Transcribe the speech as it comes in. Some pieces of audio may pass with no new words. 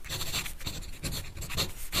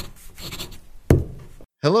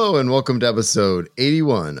Hello and welcome to episode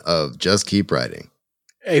 81 of Just Keep Writing,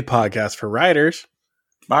 a podcast for writers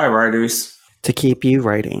by writers to keep you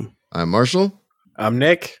writing. I'm Marshall. I'm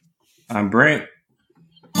Nick. I'm Brent.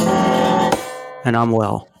 And I'm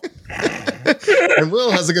Will. And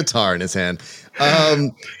Will has a guitar in his hand.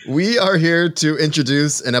 We are here to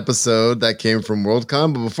introduce an episode that came from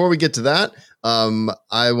Worldcon. But before we get to that,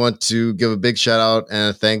 I want to give a big shout out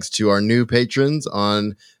and a thanks to our new patrons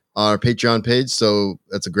on our Patreon page. So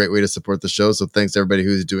that's a great way to support the show. So thanks to everybody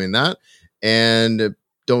who's doing that. And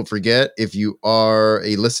don't forget, if you are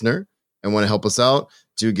a listener and want to help us out,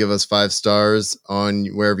 to give us 5 stars on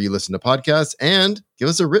wherever you listen to podcasts and give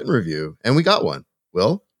us a written review. And we got one.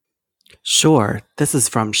 Will? Sure. This is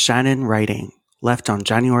from Shannon Writing, left on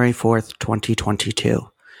January 4th, 2022.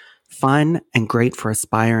 Fun and great for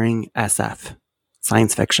aspiring SF,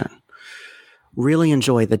 science fiction. Really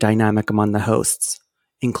enjoy the dynamic among the hosts.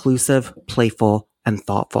 Inclusive, playful, and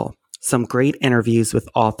thoughtful. Some great interviews with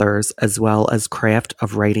authors as well as craft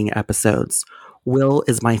of writing episodes. Will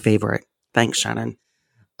is my favorite. Thanks, Shannon.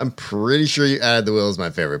 I'm pretty sure you added the Will is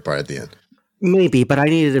my favorite part at the end. Maybe, but I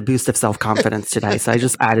needed a boost of self-confidence today, so I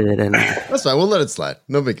just added it in there. That's fine. We'll let it slide.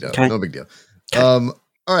 No big deal. Okay. No big deal. All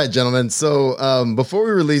right, gentlemen. So before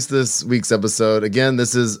we release this week's episode, again,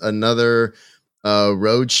 this is another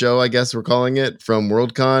road show, I guess we're calling it, from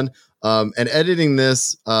Worldcon. And editing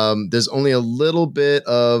this, there's only a little bit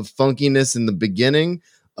of funkiness in the beginning.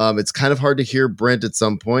 It's kind of hard to hear Brent at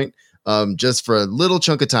some point, just for a little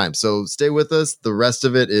chunk of time. So stay with us. The rest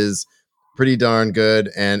of it is pretty darn good,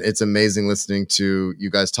 and it's amazing listening to you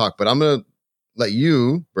guys talk. But I'm going to let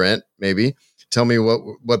you, Brent, maybe tell me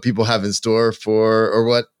what people have in store for, or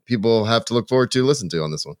what people have to look forward to listen to on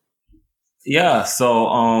this one. Yeah, so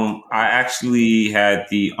I actually had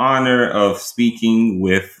the honor of speaking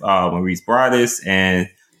with Maurice Broaddus and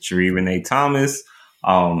Cherie Renee Thomas.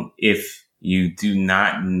 If you do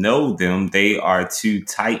not know them, they are two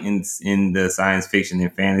titans in the science fiction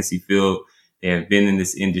and fantasy field. They have been in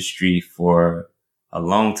this industry for a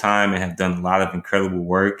long time and have done a lot of incredible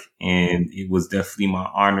work. And it was definitely my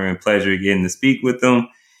honor and pleasure getting to speak with them.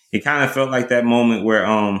 It kind of felt like that moment where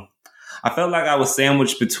I felt like I was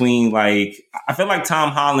sandwiched between, I felt like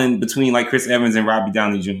Tom Holland between like Chris Evans and Robbie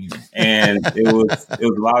Downey Jr. And it was a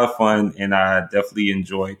lot of fun, and I definitely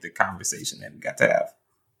enjoyed the conversation that we got to have.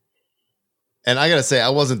 And I gotta say, I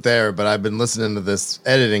wasn't there, but I've been listening to this,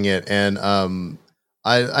 editing it, and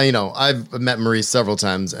I've met Maurice several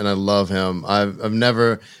times, and I love him. I've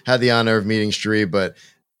never had the honor of meeting Cherie, but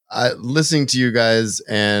listening to you guys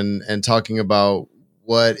and talking about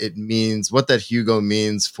what it means, what that Hugo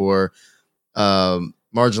means for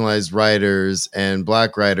marginalized writers and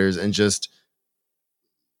Black writers, and just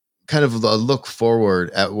kind of a look forward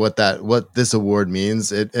at what this award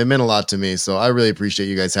means. It meant a lot to me. So I really appreciate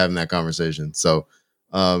you guys having that conversation. So,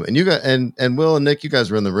 and you guys, and Will and Nick, you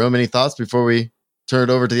guys were in the room. Any thoughts before we turn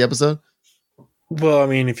it over to the episode? Well, I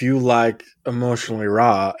mean, if you like emotionally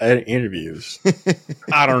raw interviews,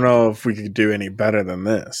 I don't know if we could do any better than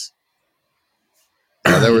this.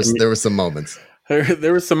 There were some moments.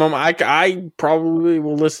 There was some moment. I probably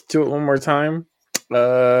will listen to it one more time,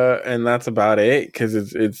 and that's about it, because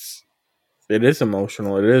it is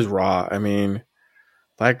emotional. It is raw. I mean,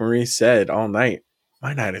 like Maurice said all night,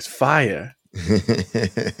 my night is fire.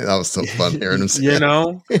 That was so fun hearing him say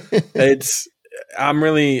I'm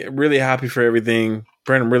really, really happy for everything.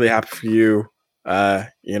 Brent, I'm really happy for you. I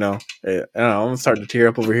don't know, I'm starting to tear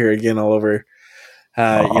up over here again all over.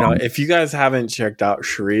 If you guys haven't checked out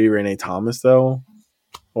Cherie Renee Thomas, though,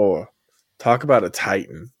 talk about a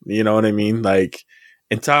titan. You know what I mean?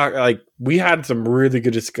 We had some really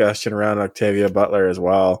good discussion around Octavia Butler as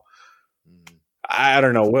well. I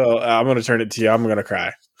don't know. Will, I'm going to turn it to you. I'm going to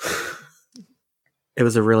cry. It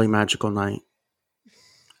was a really magical night.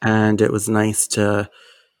 And it was nice to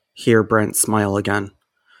hear Brent smile again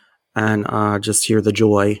and just hear the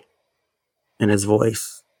joy in his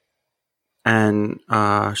voice. And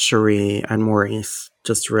Cherie and Maurice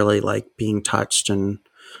just really being touched. And,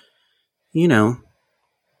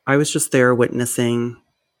 I was just there witnessing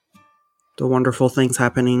the wonderful things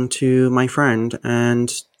happening to my friend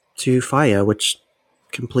and to Faya, which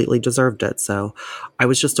completely deserved it. So I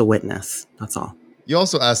was just a witness. That's all. You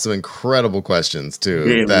also asked some incredible questions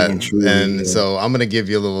too. So I'm going to give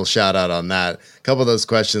you a little shout out on that. A couple of those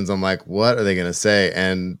questions, I'm like, what are they going to say?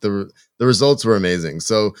 And the results were amazing.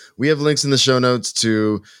 So we have links in the show notes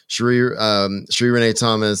to Cherie Renee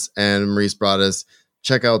Thomas and Maurice Broaddus.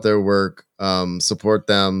 Check out their work, support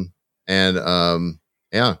them. And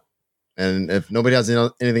And if nobody has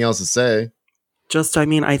anything else to say,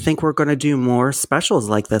 I think we're going to do more specials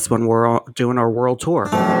like this when we're doing our world tour.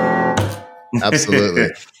 Absolutely.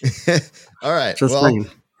 All right. Just well, saying.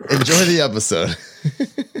 enjoy the episode.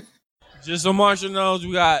 Just so Marshall knows,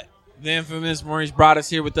 we got the infamous Maurice Broaddus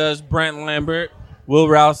here with us, Brent Lambert, Will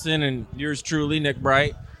Ralston, and yours truly, Nick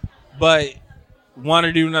Bright. But want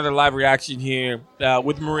to do another live reaction here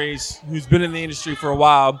with Maurice, who's been in the industry for a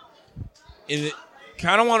while. And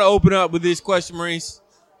kind of want to open up with this question, Maurice.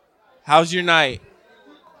 How's your night?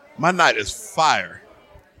 My night is fire.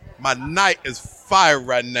 My night is fire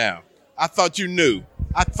right now. I thought you knew.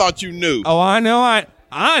 Oh, I know.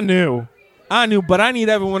 I knew. But I need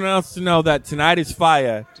everyone else to know that tonight is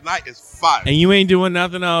fire. Tonight is fire. And you ain't doing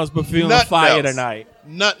nothing else but feeling Nothing fire else. tonight.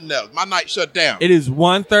 Nothing else. My night shut down. It is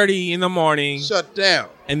 1:30 in the morning. Shut down.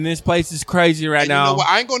 And this place is crazy right And now. you know what?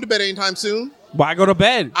 I ain't going to bed anytime soon. Why go to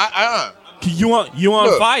bed? You on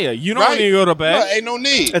Look, fire. You don't right? need to go to bed. No, ain't no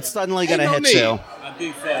need. It's suddenly going to Ain't no hit need.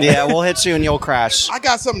 you. Yeah, we'll hit you and you'll crash. I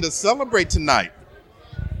got something to celebrate tonight.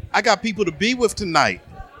 I got people to be with tonight.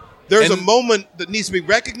 There's a moment that needs to be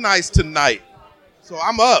recognized tonight. So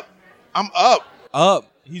I'm up.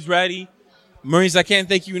 He's ready. Maurice, I can't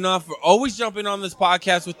thank you enough for always jumping on this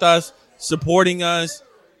podcast with us, supporting us.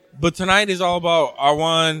 But tonight is all about our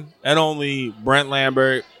one and only Brent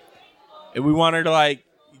Lambert. And we wanted to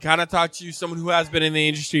kind of talk to you, someone who has been in the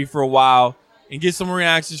industry for a while, and get some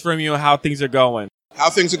reactions from you on how things are going. How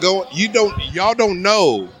things are going? Y'all don't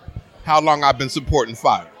know how long I've been supporting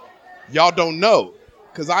Fire. Y'all don't know.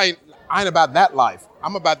 Because I ain't about that life.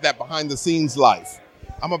 I'm about that behind the scenes life.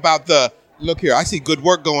 I'm about look here, I see good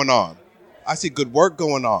work going on. And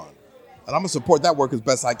I'm going to support that work as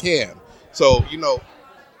best I can. So,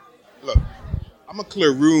 look, I'm going to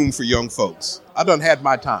clear room for young folks. I done had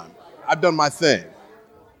my time. I've done my thing.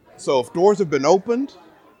 So if doors have been opened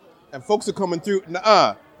and folks are coming through,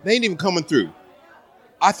 they ain't even coming through.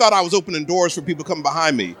 I thought I was opening doors for people coming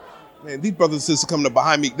behind me. Man, these brothers and sisters coming up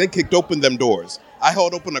behind me, they kicked open them doors. I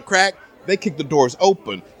held open a crack, they kicked the doors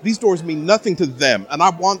open. These doors mean nothing to them, and I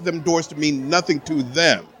want them doors to mean nothing to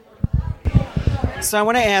them. So I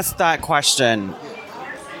want to ask that question.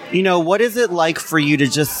 What is it like for you to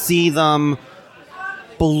just see them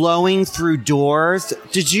blowing through doors?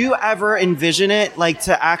 Did you ever envision it,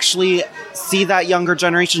 to actually see that younger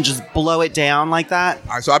generation just blow it down like that?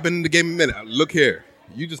 All right, so I've been in the game a minute. Look here,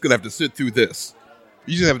 you're just gonna have to sit through this.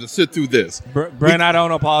 Brent, I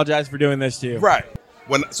don't apologize for doing this to you. Right.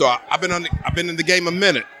 I've been in the game a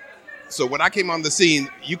minute. So when I came on the scene,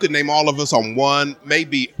 you could name all of us on one,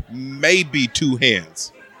 maybe two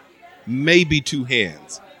hands. And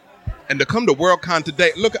to come to Worldcon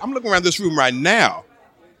today, look, I'm looking around this room right now,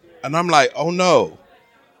 and I'm like, oh no,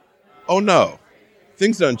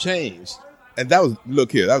 things done changed. And that was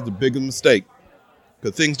the biggest mistake,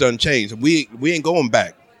 because things done changed. We ain't going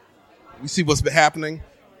back. We see what's been happening,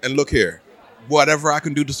 and look here, whatever I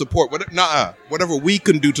can do to support, whatever we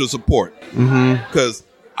can do to support. Because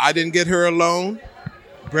I didn't get here alone.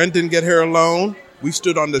 Brent didn't get here alone. We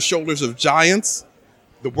stood on the shoulders of giants.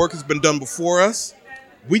 The work has been done before us.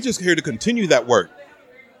 We just here to continue that work.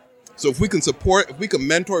 So if we can support, if we can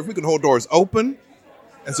mentor, if we can hold doors open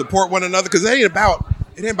and support one another, because it ain't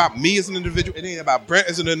about me as an individual. It ain't about Brent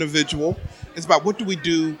as an individual. It's about what do we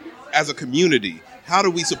do as a community? How do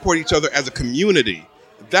we support each other as a community?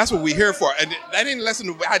 That's what we're here for. And that ain't a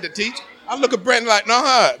lesson I had to teach. I look at Brent like,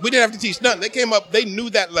 we didn't have to teach nothing. They came up, they knew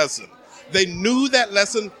that lesson. They lived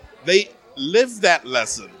that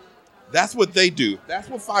lesson. That's what they do. That's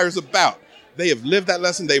what Fire's about. They have lived that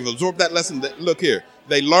lesson. They've absorbed that lesson. Look here.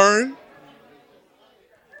 They learn,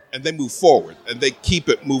 and they move forward, and they keep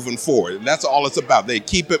it moving forward. And that's all it's about. They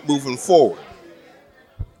keep it moving forward.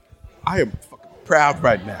 I am fucking proud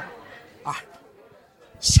right now.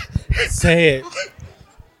 Say it.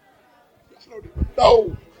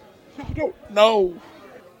 Y'all don't know.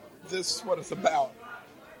 This is what it's about.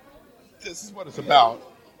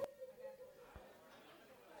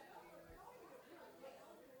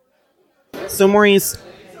 So Maurice,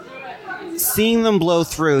 seeing them blow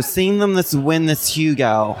through, seeing them win this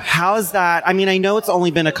Hugo, how is that? I mean, I know it's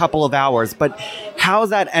only been a couple of hours, but how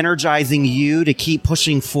is that energizing you to keep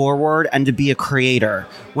pushing forward and to be a creator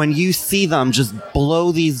when you see them just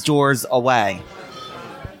blow these doors away?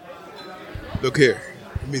 Look here.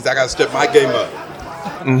 It means I got to step my game up.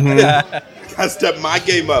 I got to step my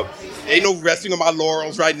game up. Ain't no resting on my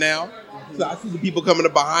laurels right now. So I see the people coming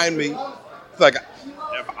up behind me. It's like,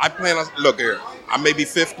 if I plan on, look here, I may be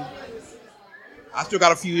 50. I still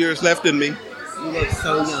got a few years left in me. You look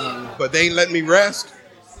so young. But they ain't letting me rest.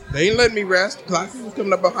 Because I see who's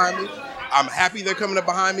coming up behind me. I'm happy they're coming up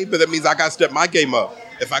behind me, but that means I got to step my game up.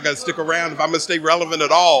 If I got to stick around, if I'm going to stay relevant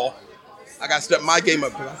at all, I got to step my game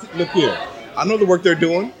up. Look here. I know the work they're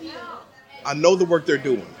doing. I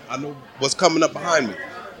know what's coming up behind me.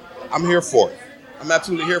 I'm here for it. I'm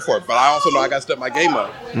absolutely here for it. But I also know I got to step my game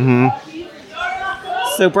up. Mm-hmm.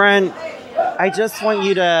 So, Brent, I just want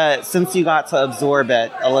you to, since you got to absorb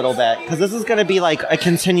it a little bit, because this is going to be like a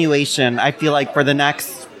continuation, I feel like, for the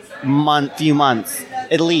next few months,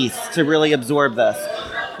 at least, to really absorb this.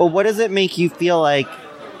 But what does it make you feel like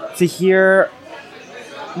to hear,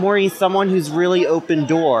 Maurice, someone who's really opened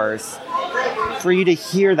doors, for you to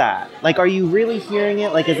hear that? Like, are you really hearing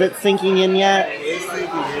it? Like, is it sinking in yet? It's sinking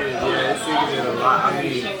in, yeah. It's sinking in a lot. I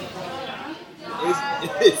mean,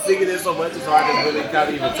 it's sinking in so much it's hard to really kind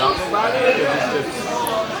of even talk about it. It's just,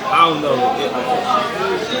 I don't know.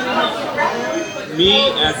 Me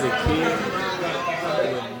as a kid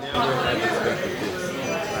would never have expected this.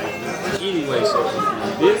 Like, anyway, so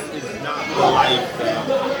this is not the life that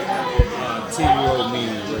 10-year-old me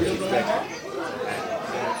was expecting.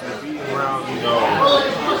 Around, you know,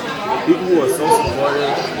 people who are so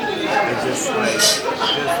supportive and just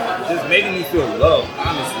making me feel loved,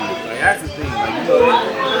 honestly. Like, that's the thing. Like, you know,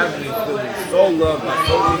 I've been feeling so loved by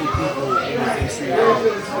so many people in this industry.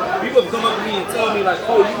 People have come up to me and tell me, like,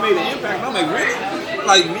 oh, you made an impact. And I'm like, really?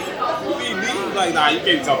 Like, me? You mean me? Like, nah, you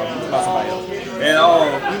can't be talking about somebody else.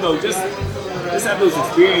 And, you know, just have those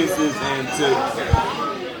experiences and to...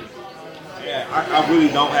 I really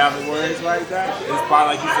don't have the words like that. It's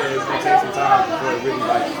probably, like you said, it's gonna take some time before it really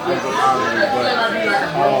like comes up out of me.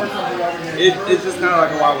 But it's just kind of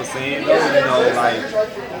like what I was saying, though. You know, like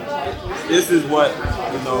this is what,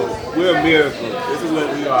 you know, we're a miracle. This is what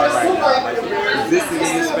we are right now. Like existing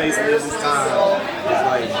in this space and in this time is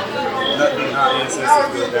like nothing our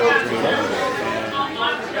ancestors could have ever dreamed of.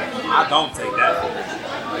 And I don't take that for granted.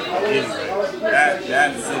 Anyway, that's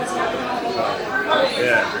it.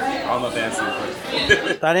 Yeah. I don't know if that answers your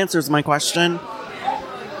question. That answers my question.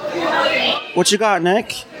 What you got,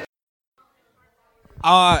 Nick?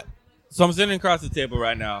 So I'm sitting across the table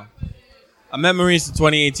right now. I met Maurice in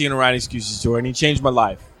 2018 on Writing Excuses Tour, and he changed my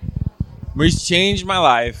life. Maurice changed my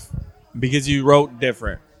life because he wrote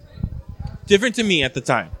different. Different to me at the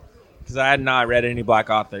time, because I had not read any Black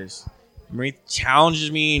authors. Maurice challenges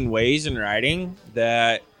me in ways in writing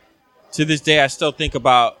that, to this day, I still think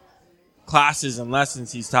about classes and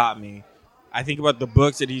lessons he's taught me. I think about the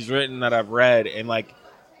books that he's written that I've read and like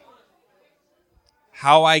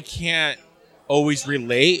how I can't always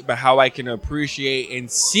relate, but how I can appreciate and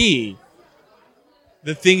see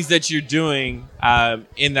the things that you're doing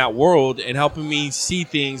in that world and helping me see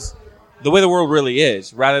things the way the world really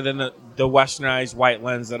is rather than the westernized white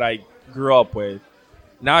lens that I grew up with.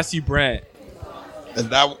 Now I see Brent. And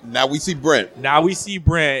now we see Brent. Now we see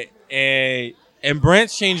Brent and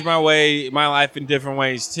Brent's changed my life in different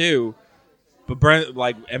ways too. But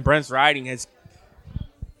Brent's writing has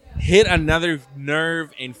hit another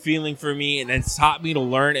nerve and feeling for me, and then taught me to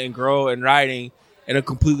learn and grow in writing in a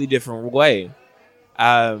completely different way.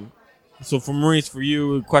 So for Maurice, for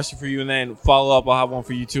you, a question for you, and then follow up, I'll have one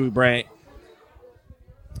for you too, Brent.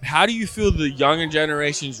 How do you feel the younger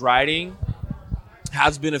generation's writing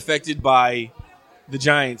has been affected by the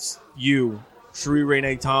giants, you, Cherie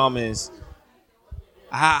Renee Thomas?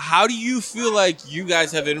 How do you feel like you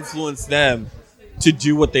guys have influenced them to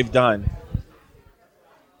do what they've done?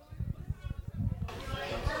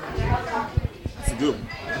 That's a good one.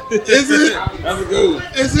 Is it? That's a good one.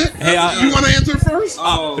 Is it? Hey, you want to answer first?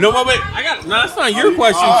 No, wait. No, that's not your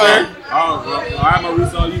question, sir. I'm a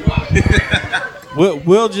reach on you.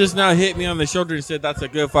 Will just now hit me on the shoulder and said that's a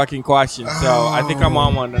good fucking question. So I think I'm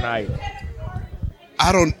on one tonight.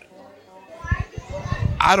 I don't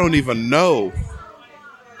even know.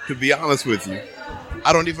 To be honest with you,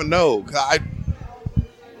 I don't even know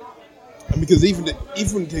because even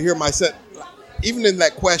to hear my set, even in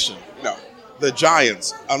that question, you know, the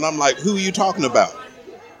giants, and I'm like, who are you talking about?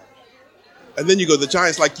 And then you go, the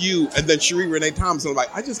giants like you, and then Cherie Renee Thomas, and I'm like,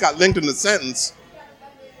 I just got linked in a sentence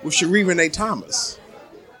with Cherie Renee Thomas.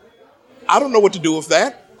 I don't know what to do with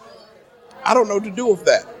that.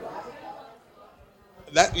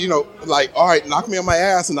 That, you know, like, all right, knock me on my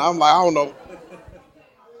ass, and I'm like, I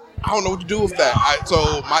don't know what to do with that.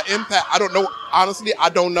 So my impact, I don't know. Honestly, I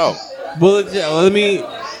don't know. Well, let me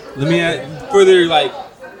add further. Like,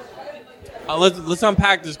 let's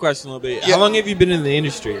unpack this question a little bit. Yeah. How long have you been in the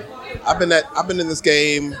industry? I've been in this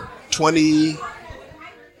game at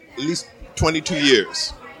least 22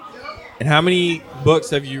 years. And how many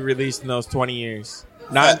books have you released in those 20 years?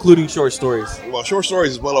 Not including short stories. Well, short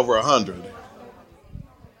stories is well over 100.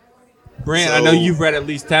 Brent, I know you've read at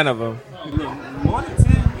least 10 of them. More than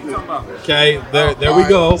 10? You talking Okay, there we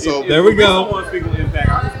go. So- There we I go. want to speak on impact.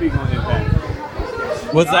 I can speak on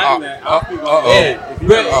impact. What's that? I'll speak on Uh-oh. impact. If you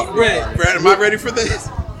got- Brad, am I ready for this?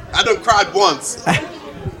 I done cried once.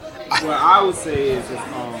 What I would say is just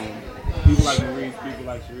people like Maurice, people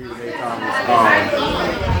like Sharita Day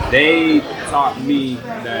Thomas, they taught me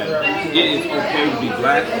that it is okay to be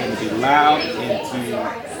black and to be loud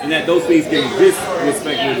and that those things can exist with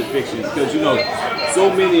speculative fiction, because you know so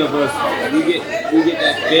many of us we get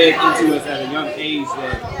that fed into us at a young age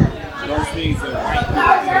that those things are white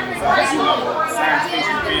people things, like, you know, science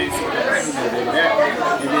fiction fans, and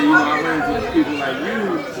then you know I run into people like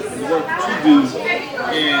you and the work that you do,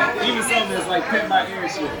 and even something that's like Pimp My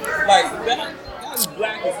Airship, like that is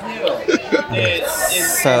black as hell. And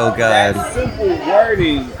So good. That simple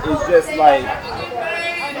wording is just like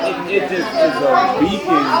it just is a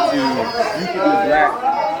beacon to you can be black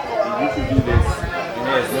and you can do this, and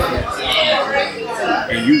there's nothing stopping you,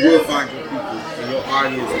 and you will find your people and your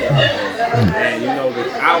audience will out there. And you know,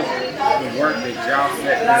 without the work that y'all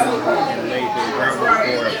set down and laid the groundwork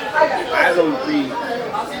for, I don't think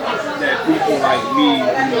that people like me,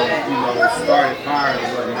 you know, started fire and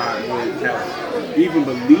whatnot would have even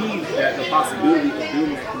believed that the possibility of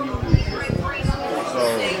building that community exists. So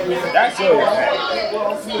that's your impact.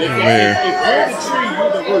 If you're the tree,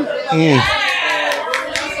 you're the root.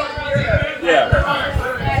 Yeah.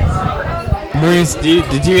 Maurice,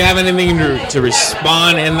 did you have anything to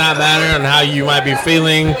respond in that manner on how you might be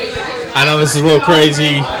feeling? I know this is a little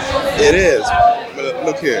crazy. It is. But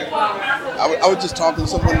look here. I was just talking to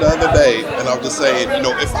someone the other day, and I was just saying, you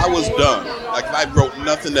know, if I was done, like if I wrote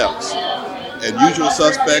nothing else, and Usual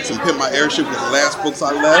Suspects and Pimp My Airship was the last books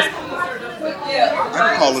I left,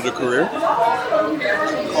 I could call it a career.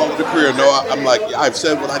 Call it a career. No, I'm like, I've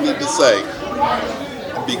said what I need to say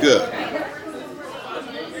and be good.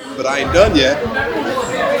 But I ain't done yet.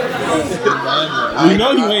 You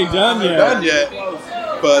know you ain't done yet. Done yet.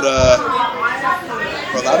 But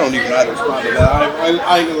I don't even know how to respond to that.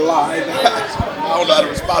 I ain't gonna lie. I don't know how to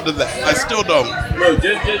respond to that. I still don't. Look,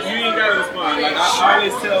 just you ain't gotta respond. Like I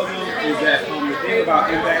always tell them is that the thing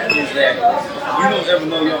about impact is that you don't ever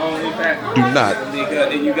know your own impact. Do not.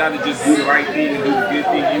 And you gotta just do the right thing and do the good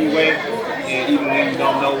thing anyway. And even when you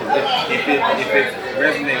don't know if it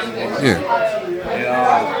resonates with you. Yeah.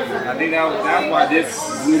 And I think that's why this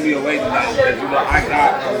blew me away tonight, because you know I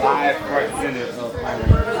got a live front center of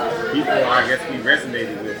people I guess we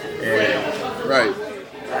resonated with. And Right.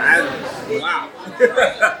 wow.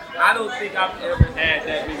 I don't think I've ever had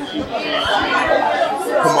that many people change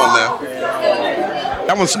me. Come on now.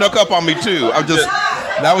 That one snuck up on me too.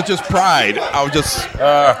 That was just pride. I'm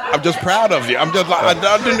just proud of you. I'm just like,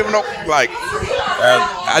 I didn't even know, like,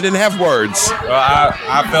 I didn't have words. Well,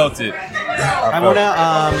 I felt it. I want to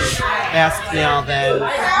ask now then,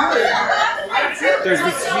 there's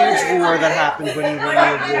this huge roar that happened when you won the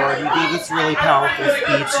award. You gave this really powerful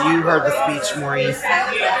speech. You heard the speech, Maurice.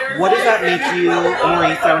 What does that make you,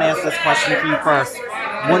 Maurice, I want to ask this question for you first.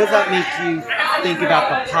 What does that make you think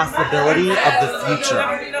about the possibility of the future?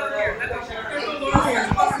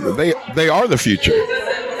 They are the future.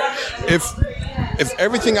 If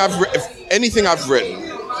anything I've written,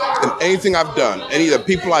 and anything I've done, any of the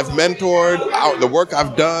people I've mentored, the work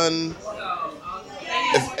I've done,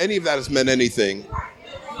 if any of that has meant anything,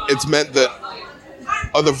 it's meant that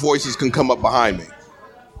other voices can come up behind me.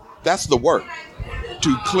 That's the work,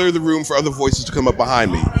 to clear the room for other voices to come up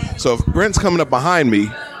behind me. So if Brent's coming up behind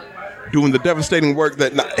me, doing the devastating work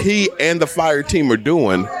that he and the Fire team are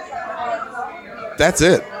doing, that's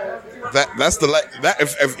it.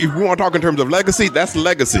 If we want to talk in terms of legacy, that's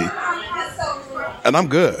legacy. And I'm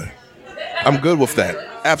good. I'm good with that.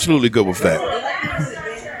 Absolutely good with that.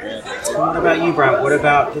 What about you, Brent? What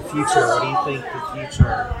about the future? What do you think the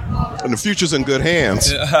future? And the future's in good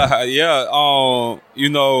hands. Yeah. You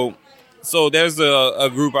know, so there's a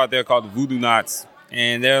group out there called the Voodoo Knots,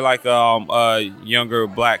 and they're like a younger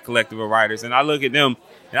black collective of writers. And I look at them,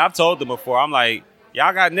 and I've told them before, I'm like,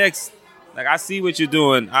 y'all got next. Like, I see what you're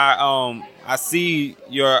doing. I see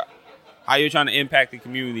how you're trying to impact the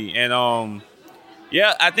community. And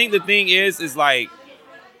yeah, I think the thing is like,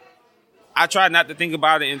 I try not to think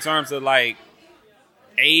about it in terms of like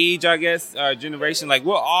age, I guess, or generation. Like,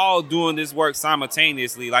 we're all doing this work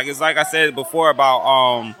simultaneously. Like, it's like I said before about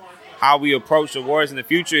how we approach awards in the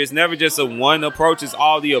future. It's never just a one approach. It's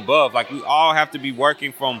all the above. Like, we all have to be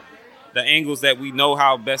working from the angles that we know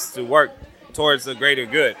how best to work towards the greater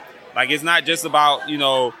good. Like, it's not just about, you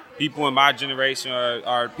know, people in my generation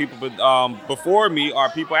or people before me or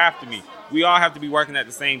people after me. We all have to be working at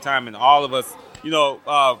the same time, and all of us, you know,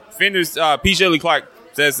 Fender's P. Shelley Clark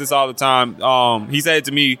says this all the time. He said it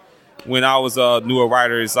to me when I was a newer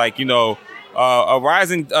writer. It's like, a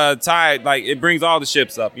rising tide, like it brings all the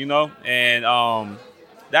ships up, and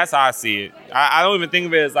that's how I see it. I don't even think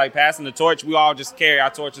of it as like passing the torch. We all just carry our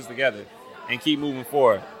torches together and keep moving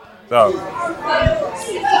forward. So,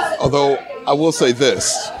 although I will say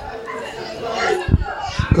this,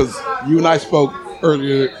 because you and I spoke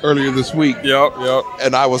earlier this week. Yep.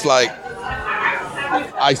 And I was like,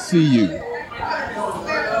 I see you.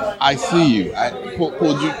 I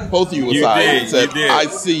pulled you, both of you aside and said, I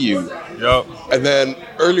see you. Yep. And then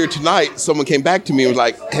earlier tonight, someone came back to me and was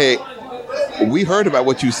like, hey, we heard about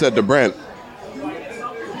what you said to Brent.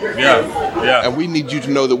 Yeah. And we need you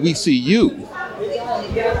to know that we see you.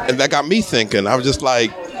 And that got me thinking. I was just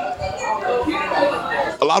like,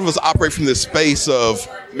 a lot of us operate from this space of,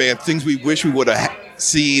 man, things we wish we would have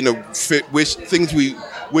seen, or things we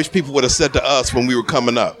wish people would have said to us when we were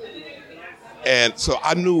coming up. And so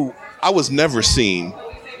I knew I was never seen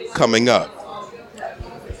coming up.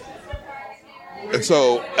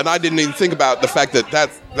 And I didn't even think about the fact that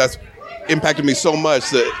that's impacted me so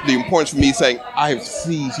much, that the importance for me saying, I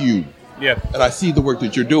see you. Yeah. And I see the work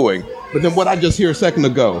that you're doing. But then what I just hear a second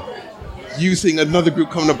ago, you seeing another group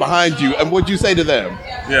coming up behind you, and what'd you say to them?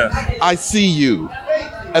 Yeah. I see you.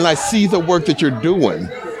 And I see the work that you're doing.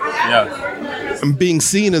 Yeah. And being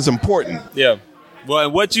seen is important. Yeah. Well,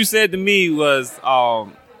 and what you said to me was,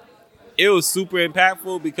 it was super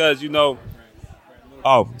impactful because, it was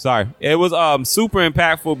super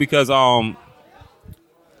impactful because,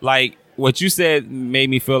 like, what you said made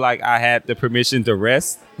me feel like I had the permission to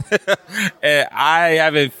rest. And I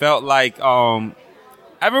haven't felt like, I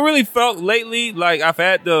haven't really felt lately like I've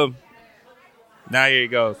had the, now here it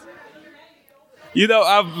goes.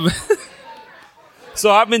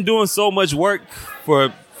 I've been doing so much work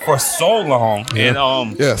for so long. Yeah.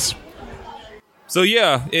 And, yes. So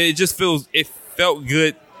yeah, it felt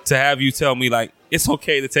good to have you tell me like, it's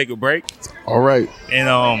okay to take a break. All right.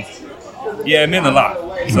 And, it meant a lot.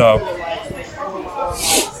 So,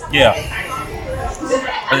 yeah.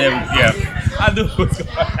 I knew what was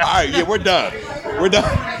going on. All right, yeah, we're done.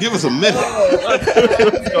 Give us a minute.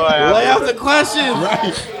 Lay out the questions.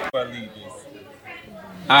 Right.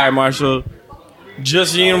 All right, Marshall.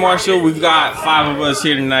 Just you and Marshall, we've got 5 of us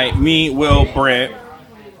here tonight. Me, Will, Brent,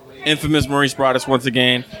 infamous Maurice Broaddus once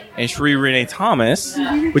again, and Sheree Renee Thomas.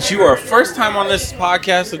 But you are first time on this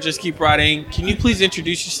podcast, so just keep writing. Can you please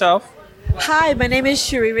introduce yourself? Hi, my name is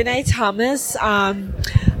Sheree Renee Thomas.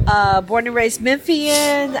 Born and raised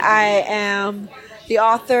Memphian. I am the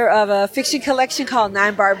author of a fiction collection called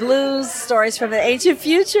 9 Bar Blues, Stories from the Ancient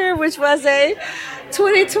Future, which was a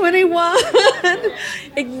 2021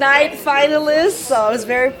 Ignite finalist. So I was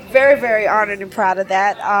very, very, very honored and proud of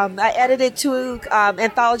that. I edited 2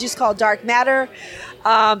 anthologies called Dark Matter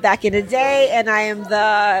back in the day, and I am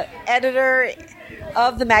the editor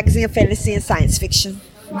of the magazine of fantasy and science fiction.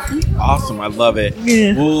 Awesome, I love it.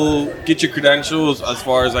 Yeah. We'll get your credentials as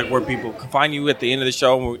far as like where people can find you at the end of the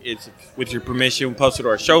show. It's with your permission. We'll post it to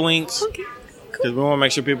our show links. Okay. Because we want to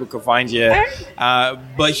make sure people can find you.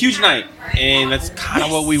 But huge night. And that's kind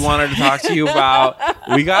of what we wanted to talk to you about.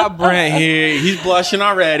 We got Brent here. He's blushing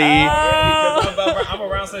already. I'm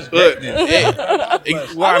around such greatness.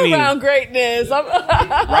 I'm around greatness.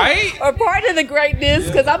 Right? Or part of the greatness,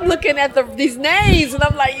 because I'm looking at these names and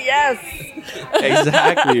I'm like, yes.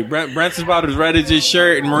 Exactly. Brent's about as red as his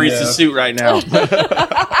shirt and Maurice's suit right now.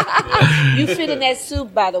 You fit in that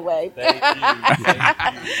suit, by the way.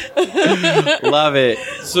 Love it.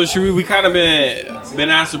 So, Sheree, we kind of been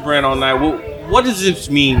asking Brent all night, what does this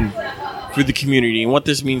mean for the community and what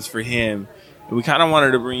this means for him? And we kind of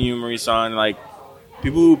wanted to bring you and Maurice on, like,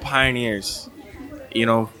 people who are pioneers,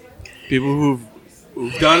 people who've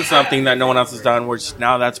done something that no one else has done, which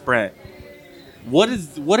now that's Brent. What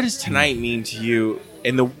does tonight mean to you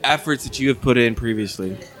and the efforts that you have put in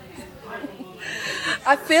previously?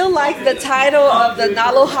 I feel like the title of the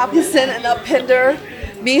Nalo Hopkinson and Upender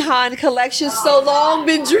Mihan collection, So Long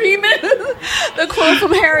Been Dreaming, the quote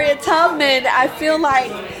from Harriet Tubman. I feel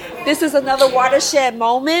like this is another watershed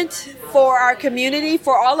moment for our community,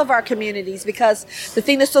 for all of our communities, because the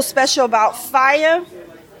thing that's so special about FIRE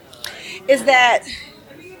is that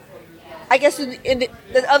I guess in the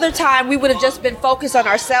other time we would have just been focused on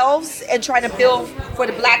ourselves and trying to build for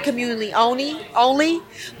the black community only.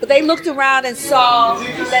 But they looked around and saw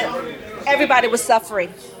that everybody was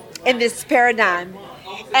suffering in this paradigm.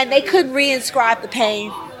 And they couldn't reinscribe the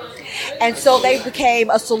pain. And so they became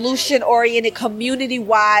a solution-oriented,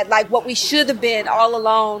 community-wide, like what we should have been all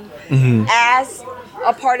along as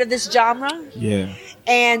a part of this genre. Yeah.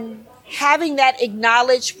 And having that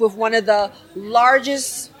acknowledged with one of the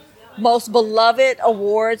largest most beloved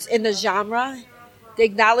awards in the genre. They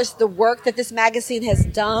acknowledge the work that this magazine has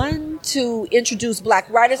done to introduce Black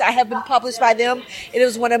writers. I have been published by them. It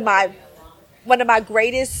was one of my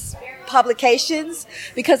greatest publications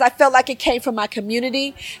because I felt like it came from my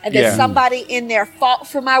community and that somebody in there fought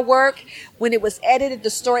for my work. When it was edited,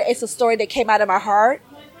 it's a story that came out of my heart.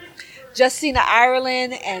 Justina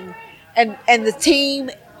Ireland and the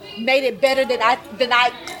team made it better than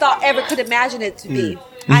I thought ever could imagine it to be.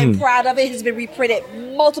 I'm proud of it. It's been reprinted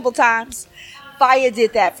multiple times. Fire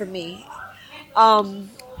did that for me. And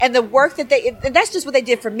the work that and that's just what they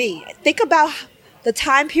did for me. Think about the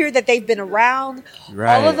time period that they've been around,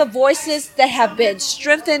 all of the voices that have been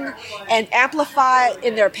strengthened and amplified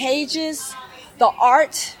in their pages, the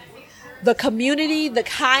art, the community, the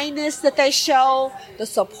kindness that they show, the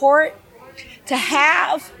support. To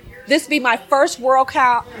have this be my first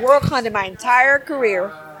Worldcon in my entire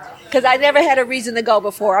career, because I never had a reason to go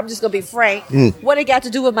before. I'm just going to be frank. What it got to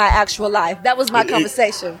do with my actual life? That was my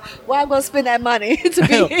conversation. Why I'm going to spend that money to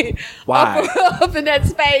be up in that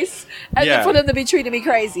space and for them to be treating me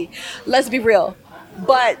crazy? Let's be real.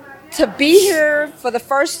 But to be here for the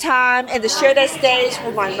first time and to share that stage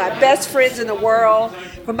with one of my best friends in the world,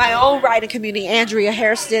 from my own writing community, Andrea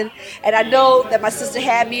Hairston, and I know that my sister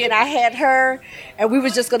had me and I had her, and we were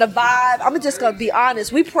just going to vibe. I'm just going to be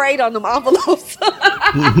honest. We prayed on them envelopes.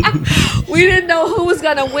 We didn't know who was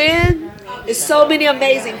going to win. There's so many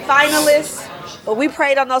amazing finalists, but we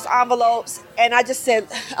prayed on those envelopes, and I just said,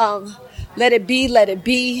 let it be, let it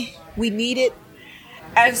be. We need it.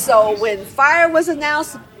 And so when Fire was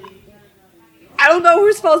announced, I don't know, we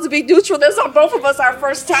were supposed to be neutral. This on both of us our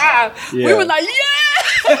first time. Yeah. We were like,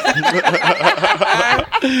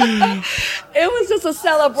 It was just a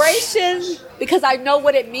celebration because I know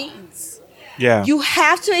what it means. Yeah. You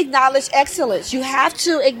have to acknowledge excellence. You have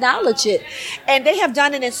to acknowledge it. And they have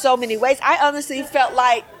done it in so many ways. I honestly felt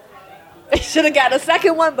like they should have got a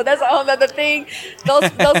second one, but that's a whole other thing. Those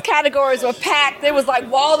categories were packed. It was like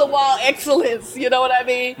wall-to-wall excellence. You know what I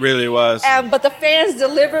mean? Really was. But the fans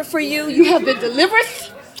delivered for you. You have been delivered.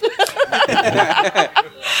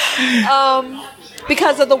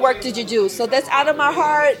 Because of the work that you do. So that's out of my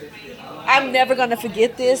heart. I'm never going to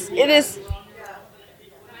forget this. It is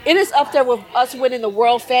up there with us winning the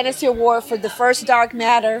World Fantasy Award for the first Dark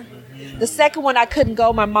Matter. The second one, I couldn't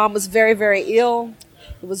go. My mom was very, very ill.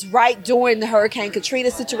 It was right during the Hurricane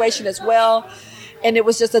Katrina situation as well. And it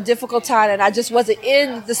was just a difficult time. And I just wasn't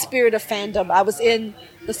in the spirit of fandom. I was in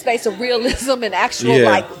the space of realism and actual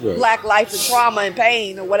Black life and trauma and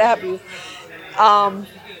pain or what have you.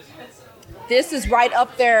 This is right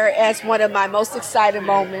up there as one of my most exciting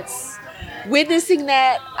moments. Witnessing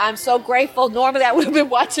that, I'm so grateful. Normally, I would have been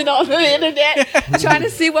watching on the internet, trying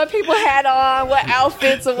to see what people had on, what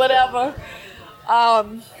outfits or whatever.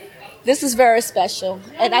 This is very special,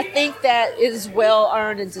 and I think that it is well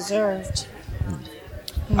earned and deserved.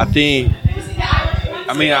 Brandon,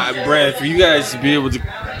 for you guys to be able to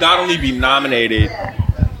not only be nominated,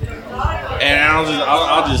 and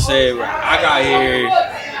I'll just say, I got here,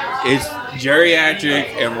 it's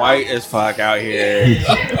geriatric and white as fuck out here, and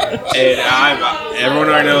everyone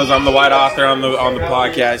already knows I'm the white author on the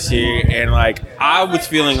podcast here, and like I was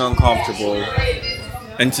feeling uncomfortable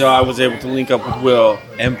until I was able to link up with Will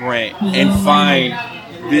and Brent and find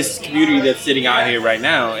this community that's sitting out here right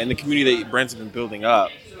now, and the community that Brent's been building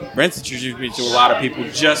up. Brent's introduced me to a lot of people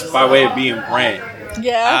just by way of being Brent.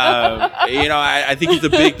 Yeah. I think it's a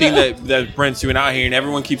big thing that Brent's doing out here, and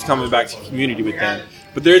everyone keeps coming back to community with them.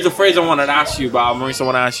 But there's a phrase I wanted to ask you about. Maurice, I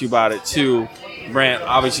want to ask you about it too. Brent,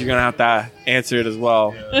 obviously you're going to have to answer it as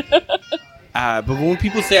well. But when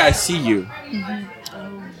people say, I see you,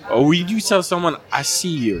 or when you tell someone, I see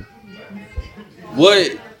you,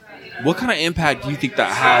 what kind of impact do you think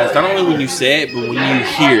that has? Not only when you say it, but when you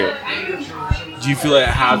hear it. Do you feel like it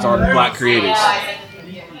has on Black creators?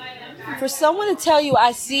 For someone to tell you,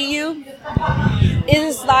 I see you,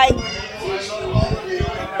 it's like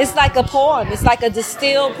a poem. It's like a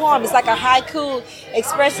distilled poem. It's like a haiku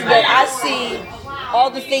expressing that I see all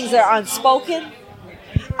the things that are unspoken.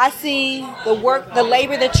 I see the work, the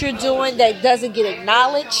labor that you're doing that doesn't get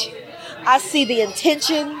acknowledged. I see the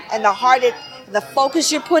intention and the heart, the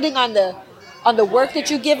focus you're putting on the work that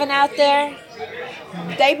you're giving out there.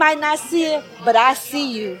 They might not see it, but I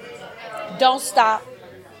see you. Don't stop.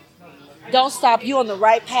 Don't stop. You're on the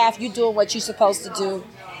right path. You're doing what you're supposed to do.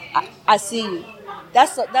 I see you.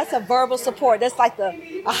 That's a verbal support. That's like a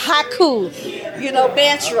haiku,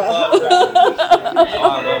 mantra.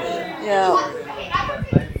 Yeah.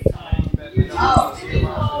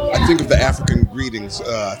 I think of the African greetings.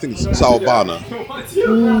 I think it's Salbana,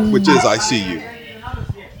 which is I see you.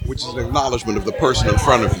 which is an acknowledgement of the person in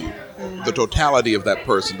front of you, the totality of that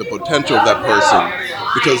person, the potential of that person,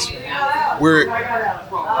 because we're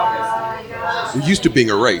used to being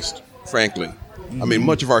erased, frankly. I mean,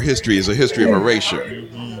 much of our history is a history of erasure.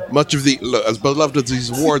 Much of as beloved as these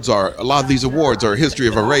awards are, a lot of these awards are a history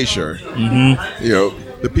of erasure. You know,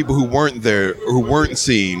 the people who weren't there, who weren't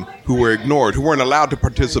seen, who were ignored, who weren't allowed to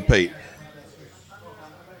participate.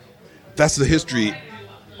 That's the history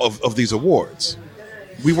of these awards.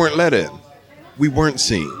 We weren't let in. We weren't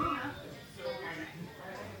seen.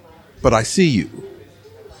 But I see you.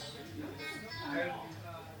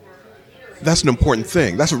 That's an important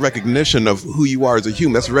thing. That's a recognition of who you are as a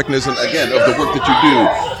human. That's a recognition, again, of the work that you do,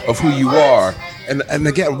 of who you are. And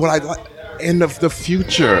again, what I like, end of the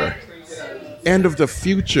future. End of the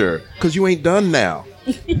future. Because you ain't done now.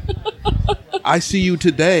 I see you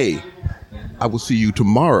today. I will see you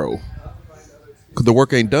tomorrow. Because the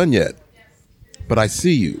work ain't done yet. But I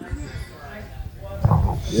see you.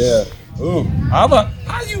 Yeah. Ooh. How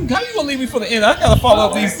you gonna leave me for the end? I gotta follow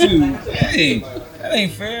up these two. Hey, that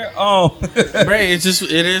ain't fair. Ray, it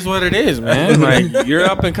is what it is, man. Like, you're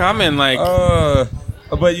up and coming, like.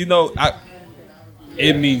 But you know,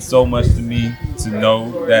 it means so much to me to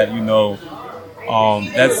know that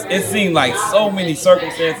it seemed like so many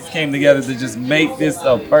circumstances came together to just make this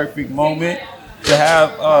a perfect moment. To have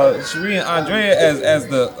Sheree and Andrea as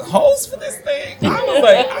the host for this thing, I was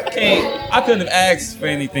like, I couldn't have asked for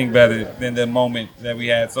anything better than the moment that we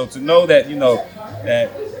had. So to know that,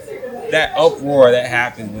 that uproar that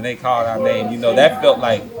happened when they called our name, that felt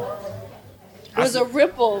like it was a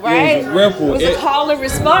ripple, right? It was a ripple. It was a call and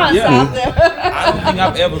response out there. I don't think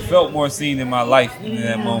I've ever felt more seen in my life in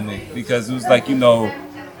that moment, because it was like,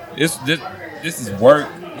 this is work.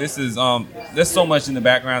 This is there's so much in the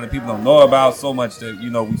background that people don't know about, so much that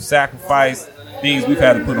we've sacrificed, things we've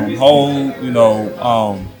had to put on hold,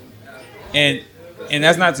 and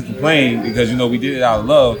that's not to complain, because we did it out of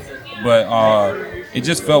love, but it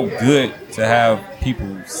just felt good to have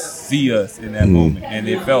people see us in that moment, and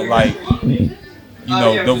it felt like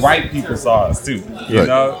the right people saw us too, because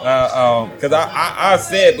I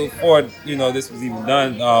said before this was even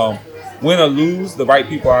done, win or lose, the right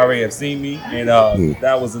people already have seen me, and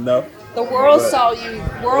that was enough. The world saw you.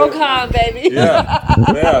 WorldCon, baby. Yeah.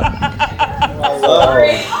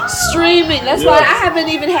 Streaming. That's why I haven't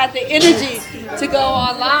even had the energy to go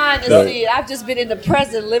online and see it. I've just been in the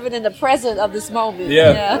present, living in the present of this moment.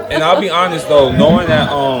 Yeah. And I'll be honest though, knowing that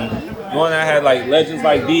I had like legends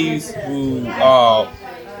like these who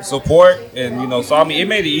support and saw me, it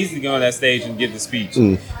made it easy to go on that stage and give the speech.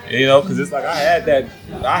 Because it's like I had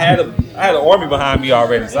an army behind me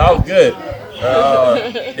already, so I was good.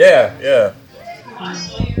 Yeah.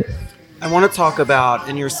 I want to talk about,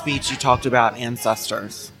 in your speech, you talked about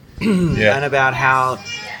ancestors. And about how,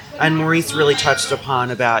 and Maurice really touched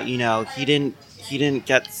upon about, he didn't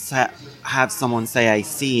have someone say, I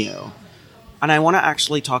see you. And I want to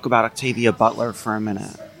actually talk about Octavia Butler for a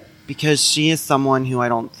minute, because she is someone who I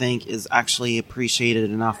don't think is actually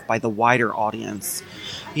appreciated enough by the wider audience.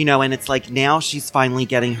 And it's like now she's finally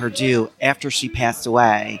getting her due after she passed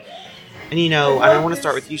away. And, and I want to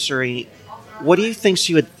start with you, Sheree. What do you think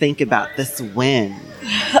she would think about this win?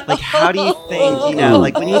 Like, how do you think,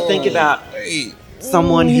 like when you think about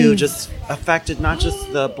someone who just affected not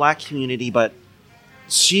just the Black community, but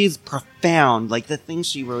she's profound, like the things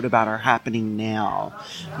she wrote about are happening now.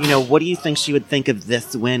 What do you think she would think of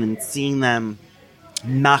this win and seeing them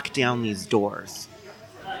knock down these doors?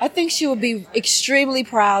 I think she would be extremely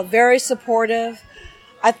proud, very supportive.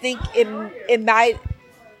 I think it might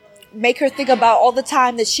make her think about all the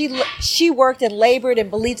time that she worked and labored and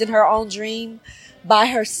believed in her own dream by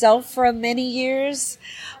herself for many years,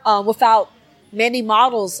 without many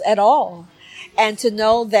models at all. And to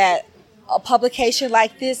know that a publication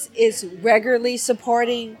like this is regularly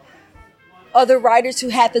supporting other writers who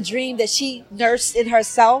had the dream that she nursed in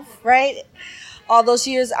herself, right? All those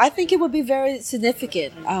years, I think it would be very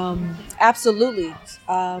significant. Absolutely.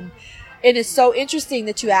 It is so interesting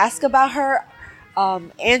that you ask about her.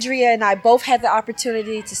 Andrea and I both had the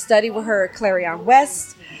opportunity to study with her at Clarion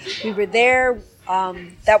West. We were there.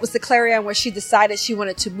 That was the Clarion where she decided she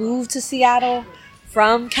wanted to move to Seattle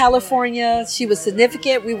from California. She was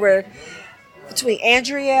significant. We were between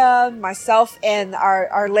Andrea, myself, and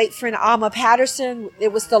our late friend Alma Patterson.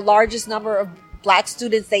 It was the largest number of Black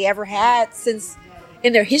students they ever had since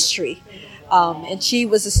in their history. And she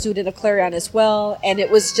was a student of Clarion as well. And it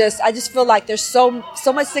was I just feel like there's so much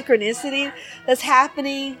synchronicity that's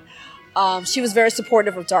happening. She was very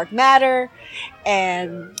supportive of Dark Matter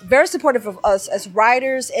and very supportive of us as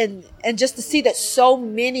writers, and just to see that so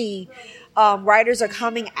many writers are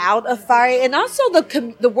coming out of Fire, and also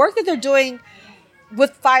the work that they're doing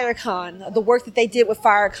with FireCon, the work that they did with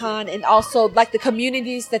FireCon, and also like the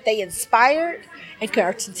communities that they inspired and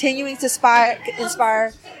are continuing to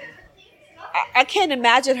inspire. I can't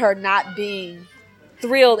imagine her not being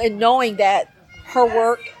thrilled and knowing that her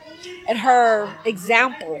work and her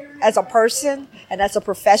example as a person and as a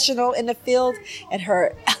professional in the field and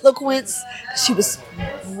her eloquence, she was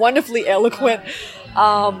wonderfully eloquent,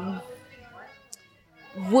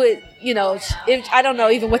 would, I don't know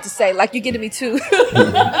even what to say. Like, you're getting me too. You're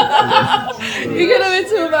getting me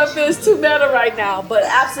too about this, too meta right now. But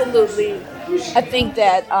absolutely, I think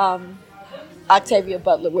that Octavia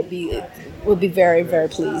Butler would be very, very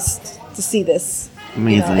pleased to see this.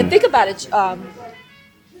 Amazing. And think about it.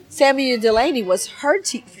 Samuel Delaney was her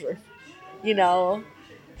teacher, and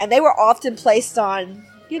they were often placed on,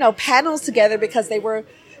 panels together because they were,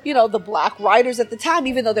 the black writers at the time,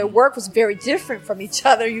 even though their work was very different from each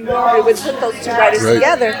other. You would put those two writers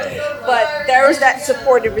together. But there was that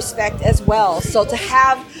support and respect as well. So to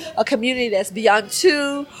have a community that's beyond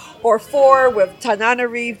 2 or 4 with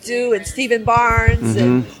Tananarive Due and Stephen Barnes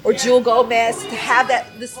or Jewel Gomez, to have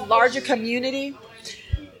this larger community,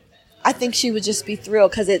 I think she would just be thrilled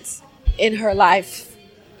because it's in her life.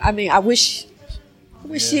 I mean, I wish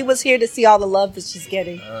she was here to see all the love that she's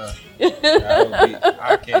getting.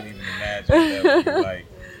 I can't even imagine what that would be like.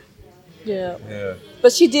 Yeah.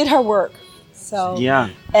 But she did her work. So yeah.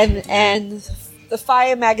 And the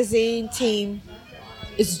Fire magazine team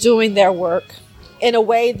is doing their work in a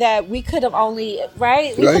way that we could have only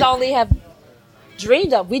could only have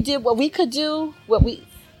dreamed of. We did what we could do.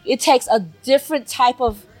 It takes a different type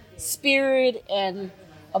of spirit and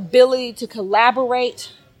ability to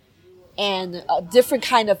collaborate and a different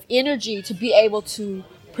kind of energy to be able to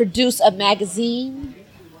produce a magazine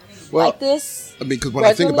like this. I mean, because when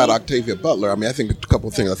I think about Octavia Butler, I think a couple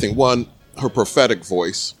of things. I think, one, her prophetic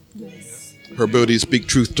voice, her ability to speak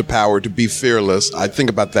truth to power, to be fearless. I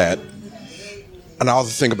think about that. And I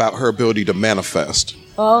also think about her ability to manifest.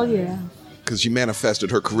 Oh, yeah. Because she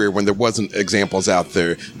manifested her career when there wasn't examples out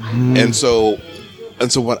there. And so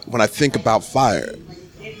when I think about Fire,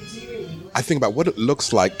 I think about what it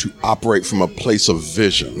looks like to operate from a place of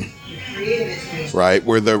vision, right?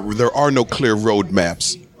 Where there are no clear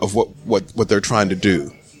roadmaps of what they're trying to do.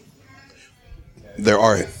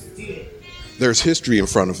 There's history in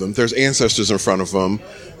front of them. There's ancestors in front of them.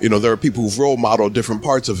 There are people who've role modeled different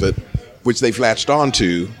parts of it, which they've latched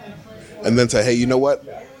onto, and then say, hey, you know what?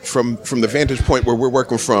 From the vantage point where we're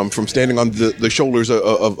working from standing on the shoulders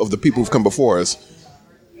of the people who've come before us,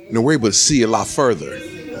 we're able to see a lot further.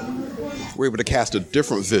 We're able to cast a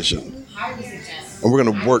different vision, and we're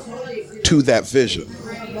going to work to that vision.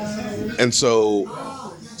 And so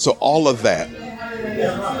all of that,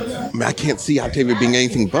 I can't see Octavia being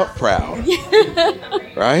anything but proud.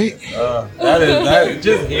 Right? That is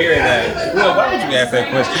just hearing that. Well, why would you ask that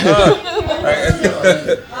question?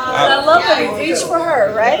 I love that he reached for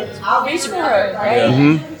her, right? Reach for her, right?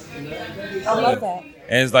 Yeah. I love that.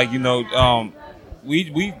 And it's like,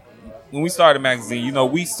 we when we started the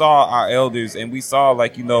magazine, we saw our elders and we saw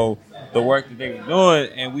the work that they were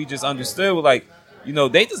doing, and we just understood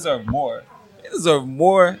they deserve more. They deserve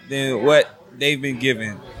more than what they've been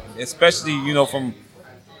given, especially from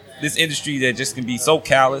this industry that just can be so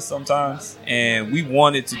callous sometimes. And we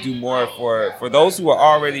wanted to do more for those who are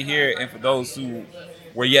already here and for those who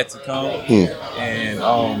were yet to come. And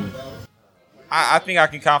I think I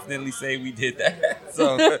can confidently say we did that.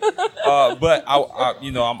 So, but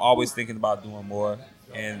I'm always thinking about doing more.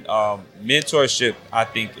 And mentorship, I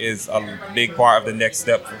think, is a big part of the next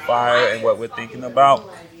step for Fire and what we're thinking about,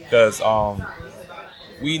 because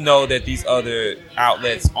we know that these other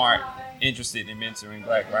outlets aren't interested in mentoring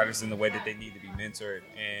Black writers in the way that they need to be mentored,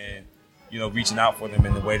 and reaching out for them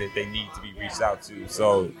in the way that they need to be reached out to.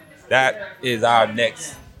 So that is our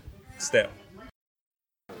next step.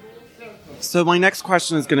 So my next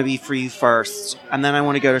question is going to be for you first, and then I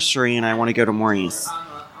want to go to Cherie and I want to go to Maurice.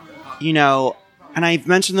 And I've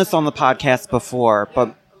mentioned this on the podcast before,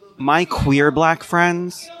 but my queer Black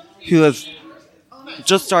friends who have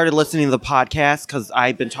just started listening to the podcast because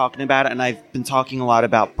I've been talking about it and I've been talking a lot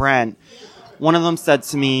about Brent, one of them said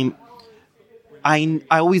to me, I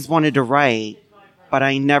always wanted to write, but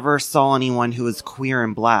I never saw anyone who was queer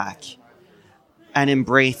and Black and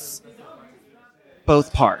embrace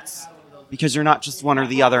both parts, because you're not just one or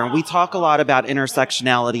the other. And we talk a lot about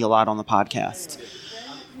intersectionality a lot on the podcast.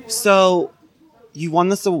 So you won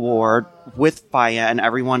this award with Faya and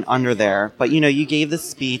everyone under there, but you gave this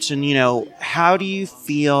speech, and how do you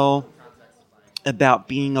feel about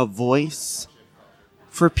being a voice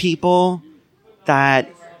for people that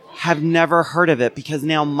have never heard of it? Because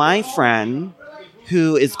now my friend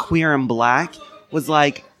who is queer and black was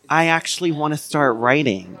like, I actually want to start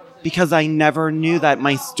writing because I never knew that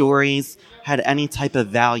my stories had any type of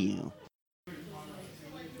value.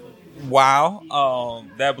 Wow,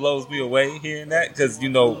 that blows me away hearing that, because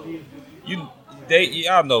y'all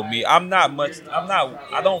know me.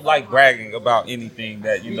 I don't like bragging about anything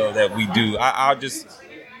that that we do.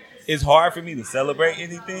 It's hard for me to celebrate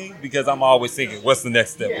anything because I'm always thinking, what's the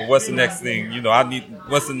next step? Or what's the next thing?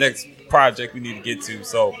 What's the next project we need to get to?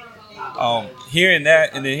 So, hearing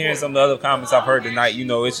that and then hearing some of the other comments I've heard tonight,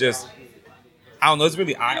 it's just, I don't know, it's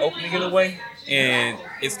really eye-opening in a way. And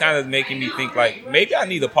it's kind of making me think like, maybe I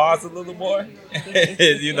need to pause a little more.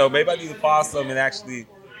 Maybe I need to pause some and actually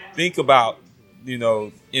think about,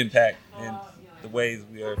 impact and the ways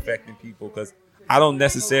we are affecting people, because I don't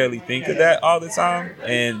necessarily think of that all the time.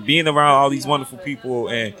 And being around all these wonderful people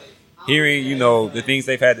and hearing, the things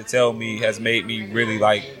they've had to tell me has made me really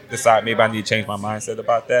decide maybe I need to change my mindset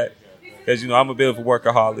about that. Because, I'm a bit of a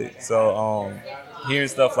workaholic. So hearing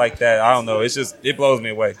stuff like that, I don't know. It blows me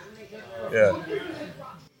away. Yeah.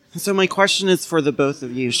 So my question is for the both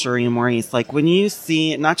of you, Cherie and Maurice. Like, when you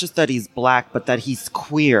see not just that he's black, but that he's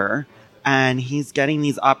queer and he's getting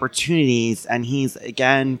these opportunities and he's,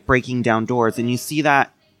 again, breaking down doors, and you see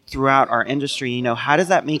that throughout our industry, how does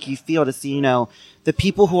that make you feel to see, the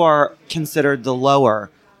people who are considered the lower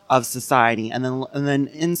of society and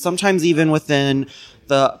then sometimes even within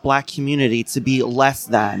the black community to be less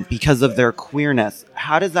than because of their queerness?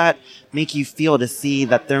 How does that make you feel to see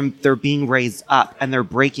that they're being raised up and they're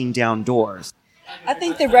breaking down doors? I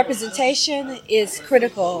think the representation is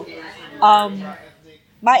critical.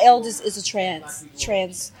 My eldest is a trans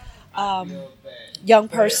young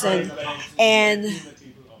person, and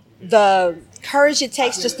the courage it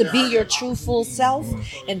takes just to be your true full self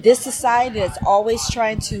in this society that's always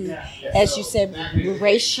trying to, as you said,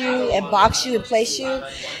 erase you and box you and place you.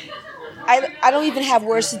 I don't even have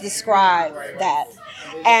words to describe that.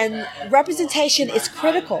 And representation is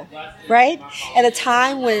critical, right? At a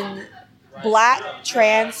time when black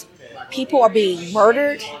trans people are being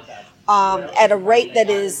murdered at a rate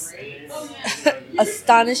that is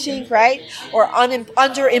astonishing, right? Or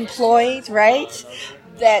underemployed, right?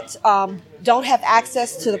 That don't have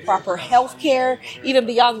access to the proper health care, even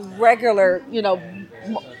beyond regular,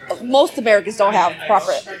 most Americans don't have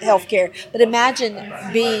proper health care. But imagine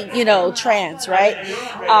being, trans, right?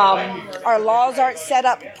 Our laws aren't set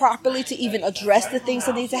up properly to even address the things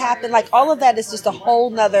that need to happen. Like, all of that is just a whole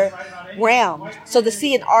nother realm. So to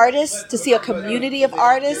see an artist, to see a community of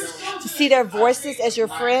artists, to see their voices as your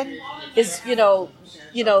friend is,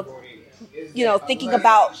 thinking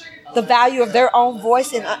about the value of their own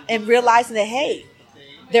voice and realizing that, hey,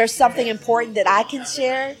 there's something important that I can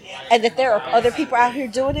share and that there are other people out here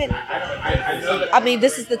doing it. I mean,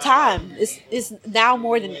 this is the time. It's now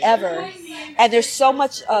more than ever. And there's so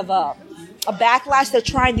much of a backlash.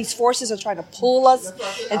 These forces are trying to pull us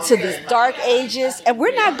into these dark ages, and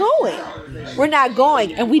we're not going.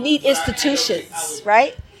 And we need institutions,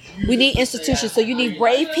 right? We need institutions. So you need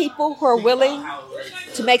brave people who are willing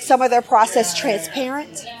to make some of their process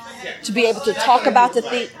transparent, to be able to talk about the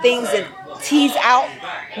things and tease out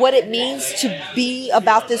what it means to be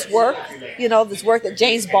about this work, this work that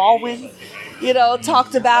James Baldwin,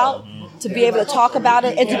 talked about, to be able to talk about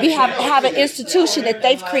it and to have an institution that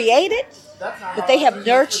they've created, that they have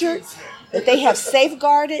nurtured, that they have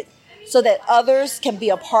safeguarded so that others can be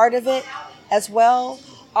a part of it as well.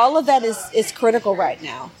 All of that is critical right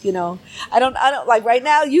now. I don't like right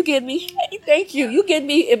now. You get me. Hey, thank you. You get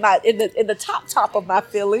me in the top of my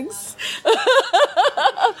feelings.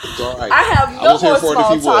 Right. I have no more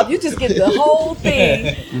small talk. You just get the whole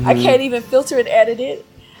thing. I can't even filter and edit it.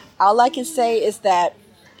 All I can say is that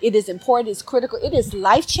it is important. It's critical. It is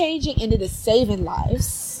life changing, and it is saving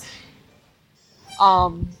lives.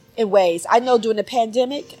 In ways. I know during the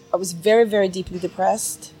pandemic, I was very, very deeply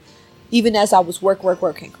depressed. Even as I was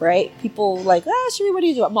working, right? People like, Cherie, what do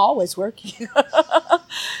you do? I'm always working.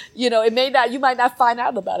 You might not find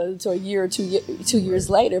out about it until a year or 2 years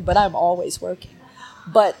later, but I'm always working.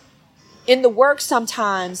 But in the work,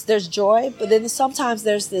 sometimes there's joy, but then sometimes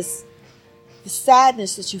there's this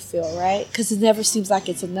sadness that you feel, right? Because it never seems like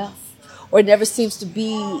it's enough, or it never seems to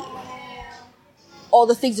be all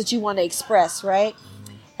the things that you want to express, right?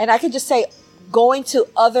 And I can just say, going to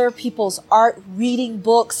other people's art, reading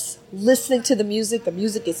books, listening to the music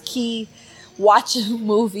is key, watching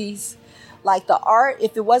movies. Like the art,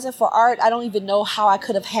 if it wasn't for art, I don't even know how I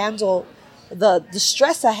could have handled the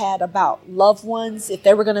stress I had about loved ones, if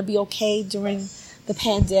they were going to be okay during the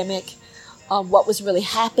pandemic. what was really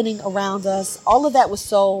happening around us. All of that was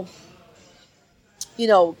so,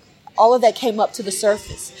 all of that came up to the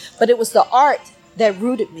surface. But it was the art that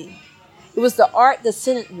rooted me. It was the art that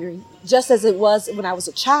centered me, just as it was when I was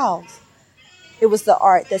a child. It was the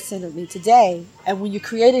art that centered me today. And when you're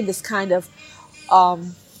creating this kind of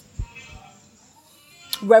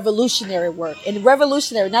revolutionary work, and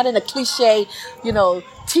revolutionary, not in a cliche,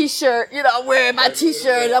 t-shirt, I'm wearing my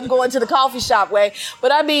t-shirt and I'm going to the coffee shop way,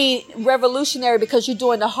 but I mean revolutionary because you're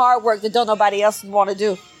doing the hard work that don't nobody else want to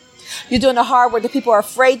do. You're doing the hard work that people are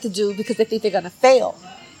afraid to do because they think they're going to fail.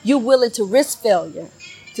 You're willing to risk failure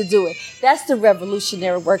to do it. That's the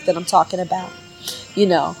revolutionary work that I'm talking about.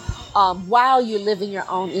 While you're living your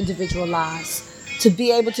own individual lives, to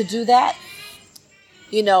be able to do that,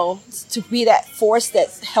 to be that force that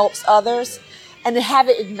helps others, and to have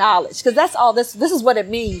it acknowledged, because that's all this is what it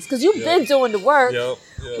means, because you've been doing the work.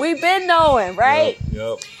 We've been knowing, right?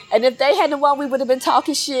 And if they hadn't won, we would have been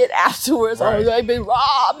talking shit afterwards. Right. Oh, they've been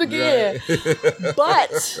robbed again. Right.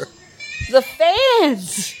 But the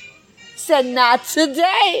fans said, not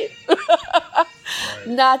today. Right.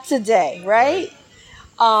 Not today, right?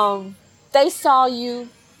 They saw you.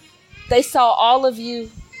 They saw all of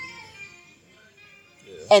you.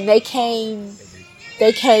 And they came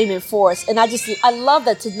in force. And I love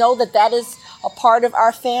that, to know that is a part of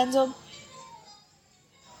our fandom.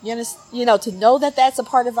 You understand? To know that that's a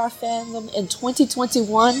part of our fandom in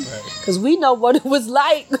 2021, because we know what it was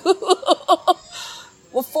like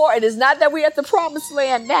before. And it's not that we're at the promised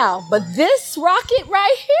land now, but this rocket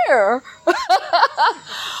right here,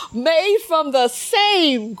 made from the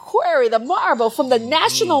same quarry, the marble from the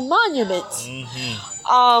National Monument.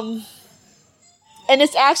 And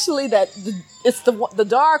it's actually it's the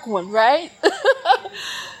dark one, right?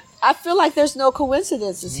 I feel like there's no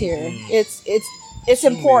coincidences here. It's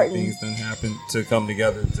important. Things done happen to come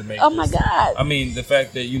together to make. Oh my God! I mean, the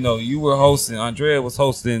fact that you were hosting, Andrea was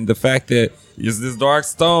hosting. The fact that it's this Dark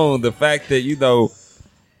Stone. The fact that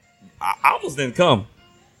I almost didn't come.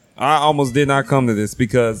 I almost did not come to this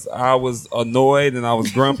because I was annoyed and I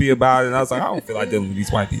was grumpy about it. And I was like, I don't feel like dealing with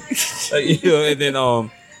these white people. And then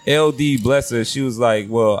LD, bless her, she was like,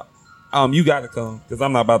 well, you got to come because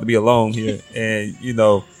I'm not about to be alone here. And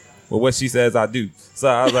what she says, I do. So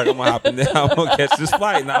I was like, I'm gonna hop in there. I'm gonna catch this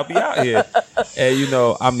flight and I'll be out here.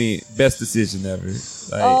 And best decision ever.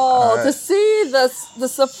 To see the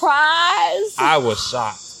surprise. I was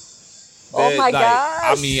shocked. Oh my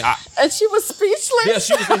gosh. And she was speechless. Yeah,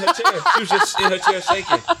 she was in her chair. She was just in her chair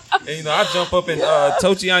shaking. And I jump up and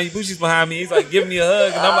Tochi Onyebuchi's behind me. He's like giving me a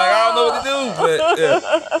hug, and I'm like, I don't know what to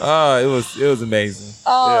do. But it was amazing.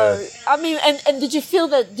 And did you feel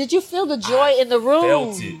the joy in the room?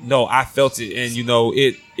 Felt it. No, I felt it,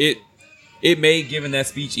 and it made giving that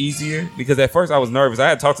speech easier because at first I was nervous. I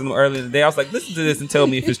had talked to them earlier in the day. I was like, listen to this and tell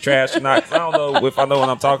me if it's trash or not. 'Cause I don't know if I know what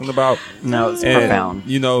I'm talking about. No, it's profound.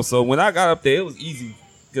 So when I got up there, it was easy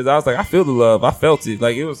because I was like, I feel the love. I felt it.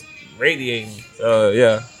 Like it was radiating.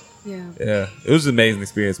 Yeah. It was an amazing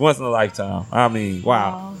experience. Once in a lifetime. I mean,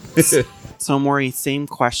 wow. So Maury, same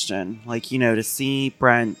question. To see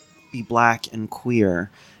Brent be Black and queer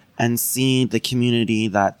and see the community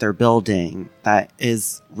that they're building that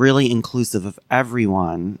is really inclusive of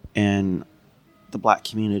everyone in the Black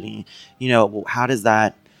community, how does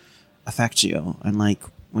that affect you? And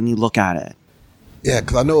when you look at it? Yeah,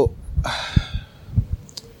 because I know.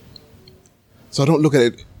 So I don't look at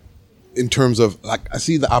it in terms of I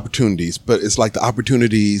see the opportunities, but it's like the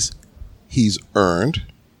opportunities he's earned.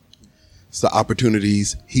 It's the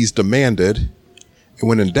opportunities he's demanded. And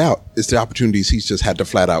when in doubt, it's the opportunities he's just had to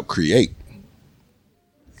flat out create.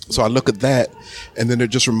 So I look at that, and then it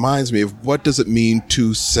just reminds me of what does it mean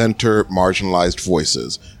to center marginalized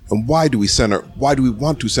voices? And why do we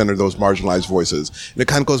want to center those marginalized voices? And it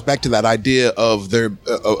kind of goes back to that idea of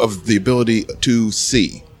the ability to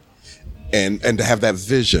see and to have that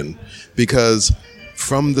vision, because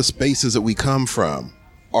from the spaces that we come from,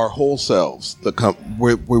 our whole selves,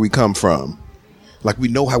 where we come from, we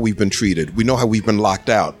know how we've been treated. We know how we've been locked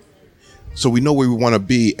out. So we know where we want to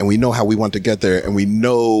be, and we know how we want to get there. And we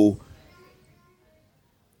know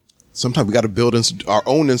sometimes we got to build our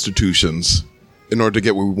own institutions in order to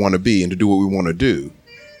get where we want to be and to do what we want to do.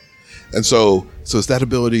 And so it's that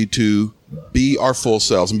ability to be our full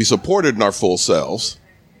selves and be supported in our full selves,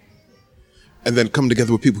 and then come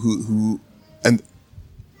together with people who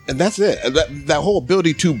and that's it. That whole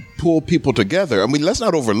ability to pull people together. I mean, let's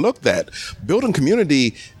not overlook that. Building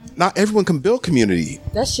community, not everyone can build community.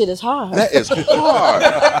 That shit is hard. That is hard.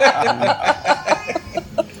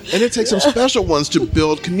 And it takes some special ones to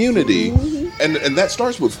build community. And that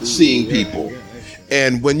starts with seeing people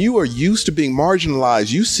And when you are used to being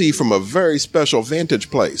marginalized, you see from a very special vantage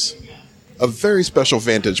place,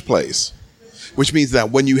 which means that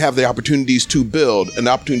when you have the opportunities to build and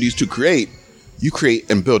opportunities to create, you create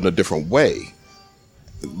and build in a different way.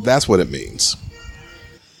 That's what it means.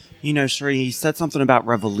 You know, Sheree, you said something about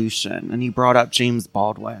revolution, and you brought up James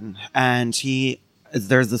Baldwin, and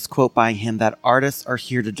there's this quote by him that artists are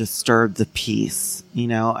here to disturb the peace, you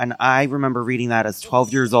know, and I remember reading that as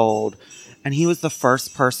 12 years old, and he was the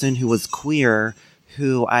first person who was queer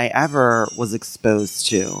who I ever was exposed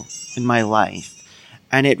to in my life,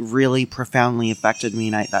 and it really profoundly affected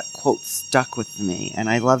me, and that quote stuck with me,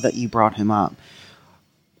 and I love that you brought him up.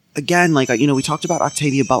 Again, like, you know, we talked about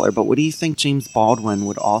Octavia Butler, but what do you think James Baldwin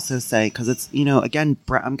would also say? Because it's, you know, again,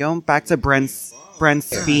 I'm going back to Brent's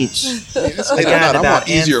speech again about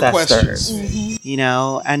easier questions. You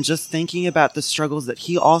know, and just thinking about the struggles that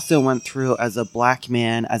he also went through as a black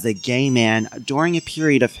man, as a gay man, during a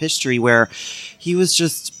period of history where he was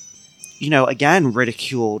just, you know, again,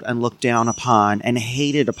 ridiculed and looked down upon and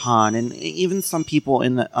hated upon, and even some people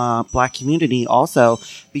in the black community also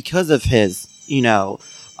because of his, you know,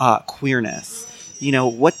 queerness. You know,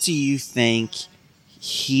 what do you think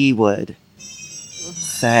he would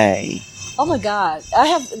say? Oh my God,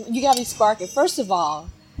 you got me sparking. First of all,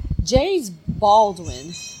 James Baldwin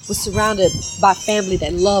was surrounded by family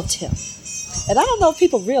that loved him. And I don't know if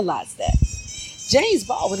people realize that. James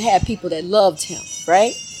Baldwin had people that loved him,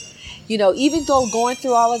 right? You know, even though going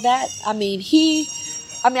through all of that, I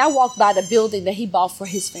walked by the building that he bought for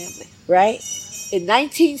his family, right? In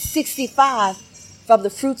 1965, from the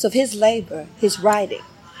fruits of his labor, his writing,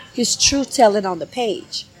 his truth-telling on the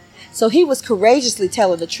page. So he was courageously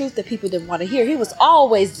telling the truth that people didn't want to hear. He was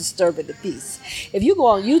always disturbing the peace. If you go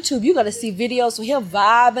on YouTube, you're going to see videos of him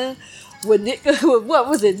vibing with Nick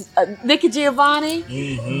and Giovanni.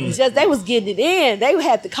 Mm-hmm. Just, they was getting it in. They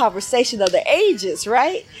had the conversation of the ages,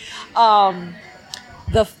 right?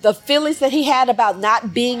 The feelings that he had about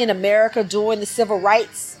not being in America during the civil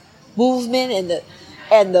rights movement,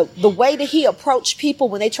 and the way that he approached people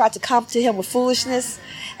when they tried to come to him with foolishness,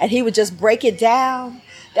 and he would just break it down.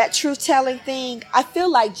 That truth-telling thing, I feel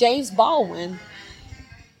like James Baldwin,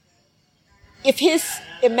 if his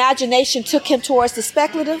imagination took him towards the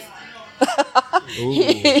speculative,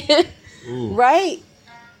 right?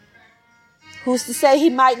 Who's to say he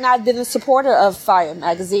might not have been a supporter of Fire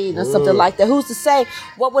magazine or something like that? Who's to say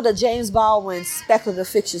what would a James Baldwin speculative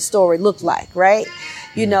fiction story look like, right?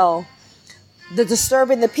 You know, the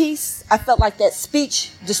disturbing the peace, I felt like that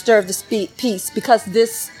speech disturbed the peace because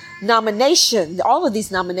this nomination, all of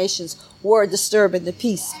these nominations were disturbing the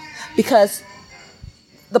peace because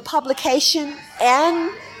the publication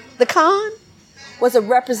and the con was a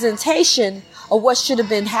representation of what should have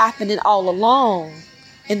been happening all along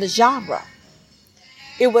in the genre.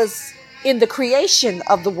 It was in the creation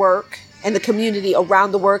of the work and the community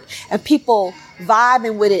around the work and people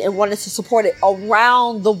vibing with it and wanted to support it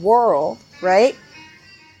around the world, right?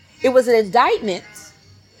 It was an indictment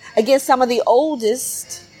against some of the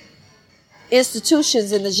oldest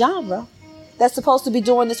institutions in the genre that's supposed to be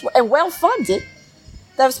doing this work, and well-funded,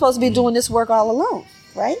 that are supposed to be doing this work all alone,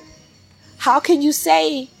 right? How can you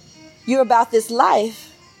say you're about this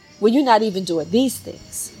life when you're not even doing these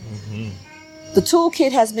things? Mm-hmm. The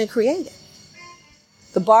toolkit has been created.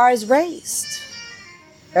 The bar is raised,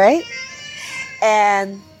 right?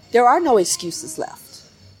 And there are no excuses left.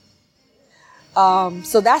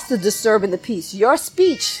 So that's the disturbing the peace. Your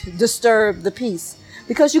speech disturbed the peace.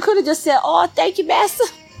 Because you could have just said, oh, thank you, Master.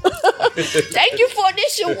 Thank you for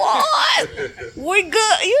this award. We're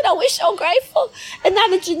good. You know, we're so grateful. And now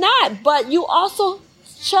that you're not, but you also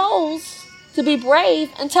chose to be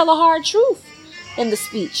brave and tell a hard truth in the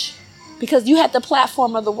speech. Because you had the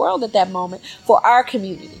platform of the world at that moment for our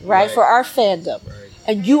community, right? For our fandom. Right.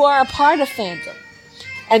 And you are a part of fandom.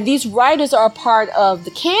 And these writers are a part of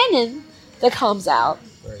the canon that comes out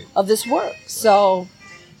of this work. So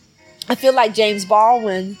I feel like James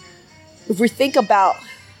Baldwin, if we think about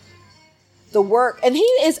the work, and he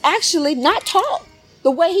is actually not taught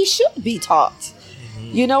the way he should be taught.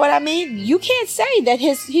 Mm-hmm. You know what I mean? You can't say that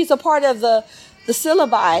he's a part of the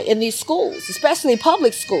syllabi in these schools, especially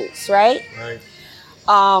public schools, right? Right.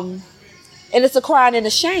 And it's a crying and a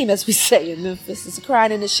shame, as we say in Memphis. It's a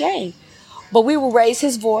crying and a shame. But we will raise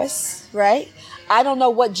his voice, right? I don't know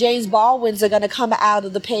what James Baldwin's are going to come out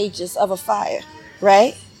of the pages of A Fire,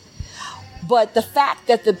 right? But the fact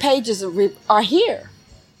that the pages are here,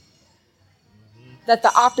 that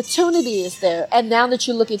the opportunity is there, and now that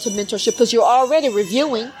you're looking to mentorship, because you're already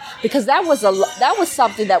reviewing, because that was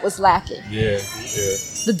something that was lacking. Yeah.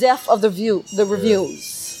 The depth of the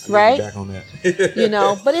reviews. right? Back on that. You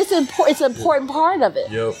know, but it's important. It's an important part of it.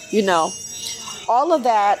 Yep. You know, all of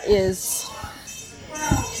that is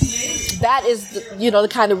the, you know, the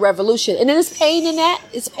kind of revolution, and there's pain in that.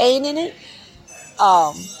 It's pain in it.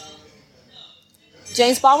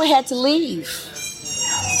 James Baldwin had to leave.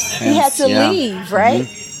 He had to leave, right?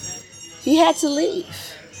 Mm-hmm. He had to leave.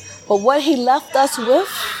 But what he left us with,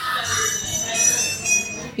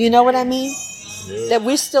 you know what I mean? Yeah. That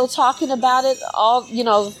we're still talking about it all, you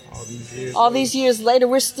know, all these years later,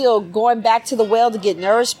 we're still going back to the well to get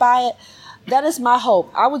nourished by it. That is my hope.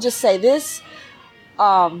 I would just say this.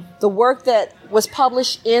 The work that was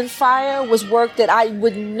published in Fire was work that I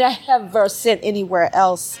would never send anywhere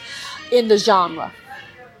else in the genre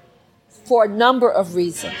for a number of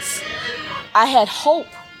reasons. I had hope,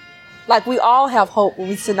 like we all have hope when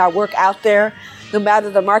we send our work out there, no matter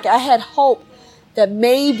the market. I had hope that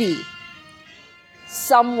maybe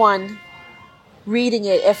someone reading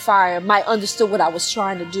it at Fire might understand what I was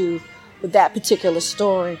trying to do with that particular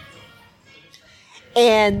story.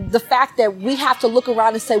 And the fact that we have to look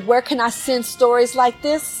around and say, where can I send stories like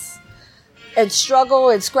this? And struggle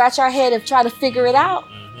and scratch our head and try to figure it out.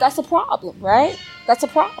 That's a problem, right? That's a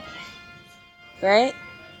problem, right?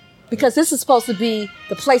 Because this is supposed to be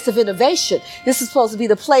the place of innovation. This is supposed to be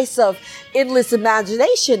the place of endless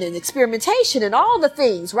imagination and experimentation and all the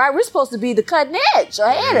things, right? We're supposed to be the cutting edge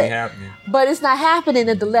ahead of it. But it's not happening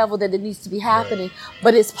at the level that it needs to be happening. Right.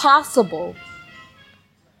 But it's possible.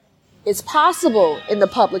 It's possible in the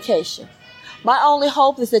publication. My only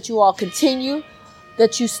hope is that you all continue,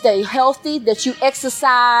 that you stay healthy, that you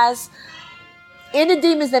exercise any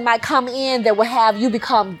demons that might come in that will have you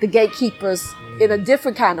become the gatekeepers in a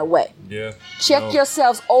different kind of way. Yeah. Check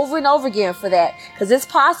yourselves over and over again for that, because it's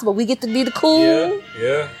possible. We get to be the cool.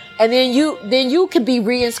 Yeah. And then you can be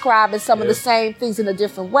reinscribed in some of the same things in a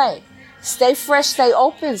different way. Stay fresh, stay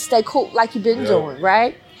open, stay cool like you've been doing,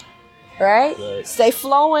 right? Right? Stay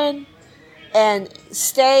flowing and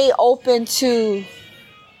stay open to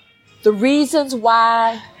the reasons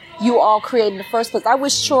why you all created in the first place. I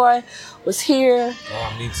wish Troy was here.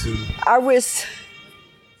 Oh, me too. I wish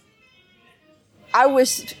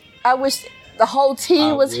the whole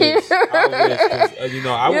team was here. I wish, 'cause, you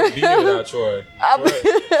know, I wouldn't be here without Troy.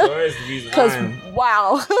 Troy is the reason I am.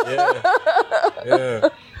 Wow. Yeah.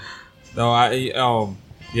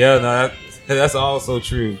 No, that's also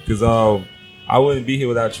true. Because I wouldn't be here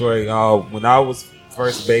without Troy. When I was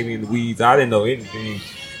first a baby in the weeds, I didn't know anything.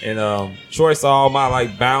 And Troy saw my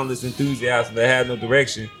like boundless enthusiasm that had no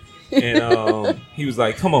direction. And he was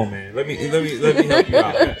like, "Come on, man, let me help you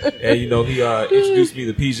out." And you know, he introduced me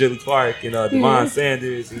to P. Gilly Clark and Devon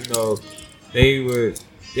Sanders. And, you know, they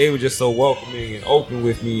were just so welcoming and open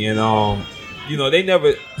with me. And you know, they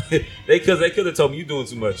never they could have told me, "You're doing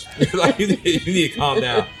too much. Like you need to calm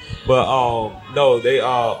down." But no, they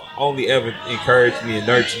only ever encouraged me and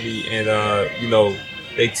nurtured me, and you know,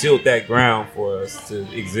 they tilled that ground for us to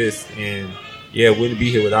exist. And yeah, wouldn't be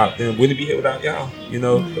here without them. Wouldn't be here without y'all. You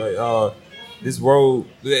know, like this road.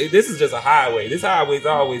 This is just a highway. This highway's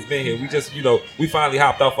always been here. We just, you know, we finally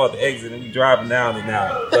hopped off the exit and we driving down it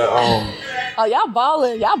now. But oh, y'all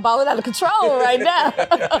balling out of control right now.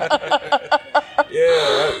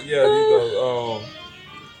 yeah. You know,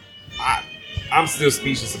 I'm still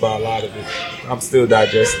speechless about a lot of it. I'm still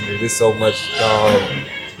digesting it. There's so much.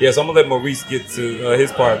 So I'm gonna let Maurice get to his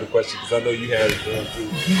part of the question, because I know you had it going too.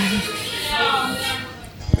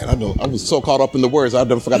 Man, I know I was so caught up in the words, I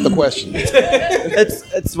never forgot the question.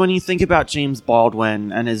 It's when you think about James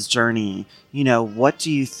Baldwin and his journey. You know, what do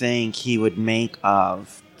you think he would make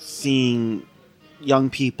of seeing young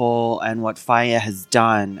people and what Faya has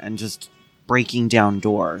done and just breaking down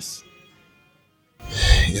doors?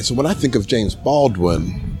 Yeah, so when I think of James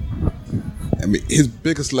Baldwin, I mean, his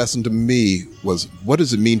biggest lesson to me was, what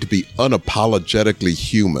does it mean to be unapologetically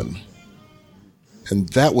human? And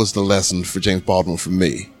that was the lesson for James Baldwin for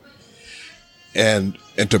me. And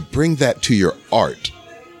to bring that to your art,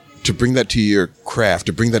 to bring that to your craft,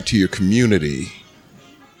 to bring that to your community.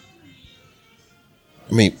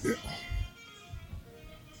 I mean,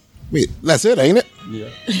 that's it, ain't it? Yeah.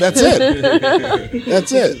 That's it.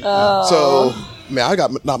 That's it. So, man, I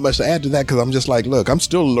got not much to add to that, because I'm just like, look, I'm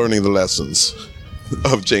still learning the lessons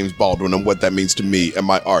of James Baldwin and what that means to me and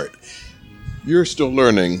my art. You're still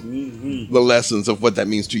learning the lessons of what that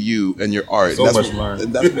means to you and your art. So much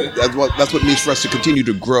learn. That's what it means for us to continue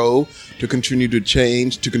to grow, to continue to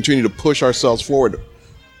change, to continue to push ourselves forward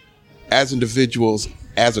as individuals,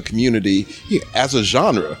 as a community, as a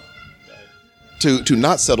genre. To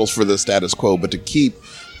not settle for the status quo, but to keep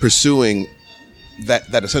pursuing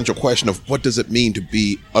that essential question of what does it mean to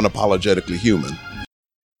be unapologetically human.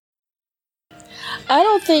 I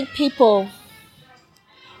don't think people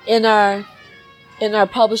in our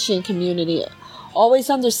publishing community always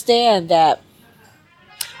understand that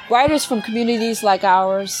writers from communities like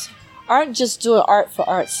ours aren't just doing art for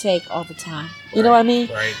art's sake all the time. You know what I mean?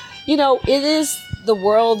 Right. You know, it is the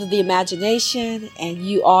world of the imagination, and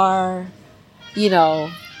you are, you know,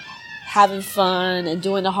 having fun and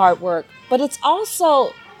doing the hard work. But it's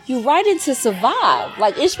also, you writing to survive.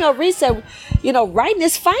 Like Ishmael Reed said, you know, writing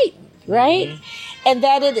is fighting, right? Mm-hmm. And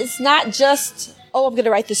that it is not just, oh, I'm going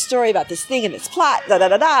to write this story about this thing and its plot,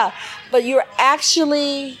 da-da-da-da. But you're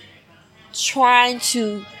actually trying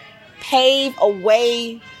to pave a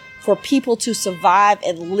way for people to survive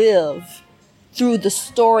and live through the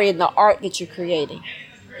story and the art that you're creating.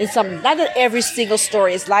 It's something, not that every single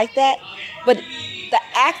story is like that, but the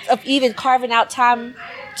act of even carving out time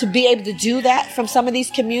to be able to do that from some of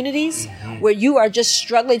these communities where you are just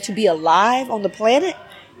struggling to be alive on the planet,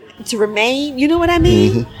 to remain, you know what I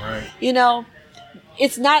mean? Right. You know,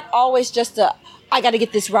 it's not always just I got to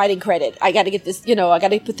get this writing credit. I got to get this, you know, I got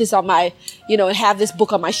to put this on my, you know, and have this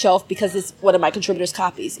book on my shelf because it's one of my contributors'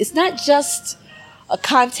 copies. It's not just a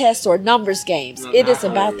contest or numbers games. It is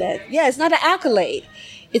about that. Yeah, it's not an accolade.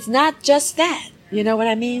 It's not just that. You know what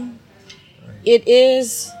I mean? It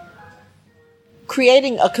is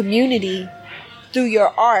creating a community through your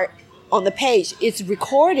art on the page. It's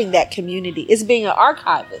recording that community. It's being an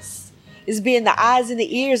archivist. It's being the eyes and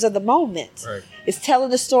the ears of the moment. Right. It's telling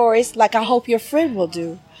the stories like I hope your friend will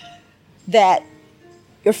do, that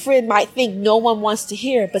your friend might think no one wants to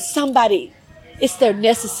hear, but somebody, it's their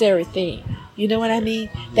necessary thing. You know what I mean?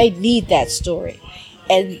 They need that story.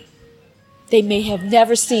 And they may have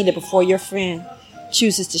never seen it before your friend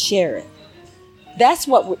chooses to share it. That's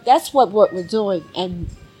what we're doing. And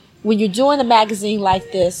when you're doing a magazine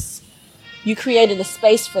like this, you created a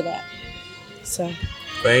space for that. So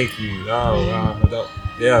Thank you.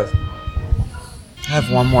 Yes. I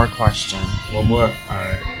have one more question. One more. All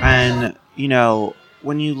right. And, you know,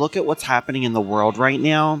 when you look at what's happening in the world right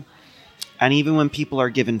now, and even when people are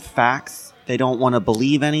given facts, they don't want to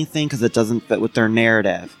believe anything because it doesn't fit with their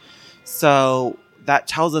narrative. So that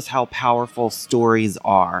tells us how powerful stories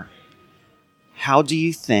are. How do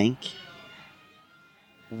you think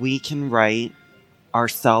we can write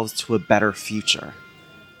ourselves to a better future?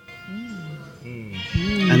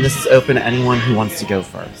 And this is open to anyone who wants to go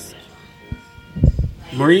first.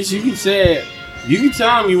 Maurice, you can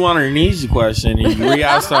tell him you want an easy question. And we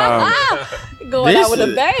got some. going out with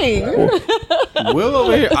a bang. Will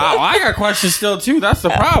over here. I got questions still too. That's the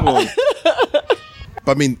problem.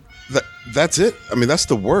 But I mean, that's it. I mean, that's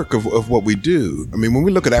the work of what we do. I mean, when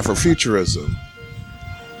we look at Afrofuturism,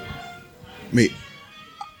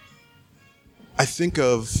 I think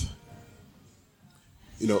of,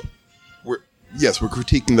 you know, we're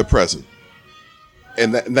critiquing the present,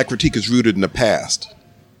 and that critique is rooted in the past.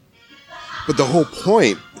 But the whole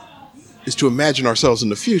point is to imagine ourselves in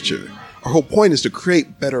the future. Our whole point is to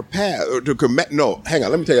create better paths. No, hang on.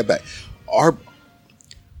 Let me take that back.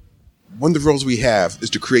 One of the roles we have is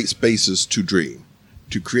to create spaces to dream,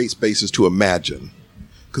 to create spaces to imagine,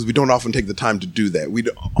 because we don't often take the time to do that.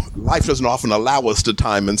 Life doesn't often allow us the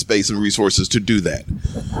time and space and resources to do that.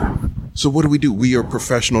 So what do? We are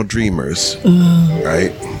professional dreamers,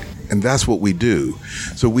 right? And that's what we do.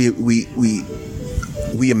 So we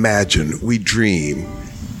imagine, we dream,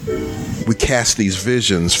 we cast these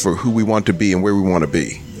visions for who we want to be and where we want to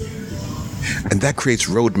be. And that creates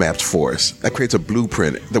roadmaps for us. That creates a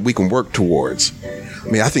blueprint that we can work towards. I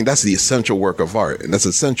mean, I think that's the essential work of art, and that's an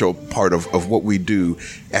essential part of what we do,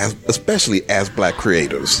 especially as Black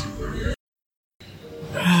creatives.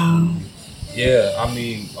 Yeah, I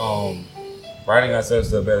mean, writing ourselves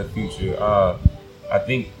to a better future. I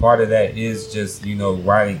think part of that is just, you know,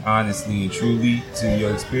 writing honestly and truly to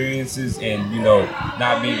your experiences, and, you know,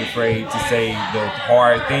 not being afraid to say the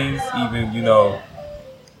hard things,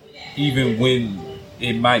 even when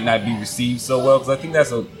it might not be received so well. Because I think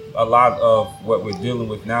that's a lot of what we're dealing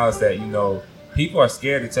with now, is that, you know, people are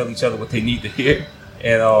scared to tell each other what they need to hear.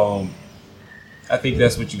 And I think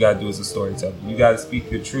that's what you got to do as a storyteller. You got to speak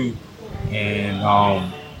your truth and,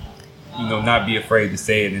 you know, not be afraid to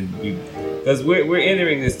say it. Because we're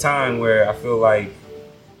entering this time where I feel like,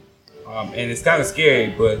 and it's kind of scary,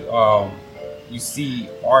 but you see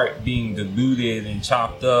art being diluted and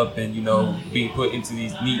chopped up and, you know, being put into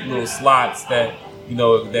these neat little slots that, you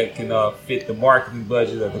know, that can fit the marketing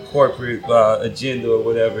budget or the corporate agenda or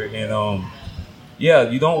whatever. And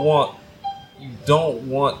you don't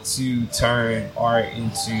want to turn art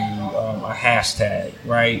into a hashtag,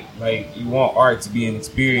 right? Like, you want art to be an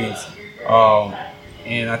experience.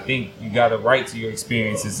 And I think you got to write to your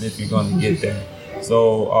experiences if you're going to get there.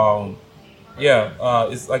 So,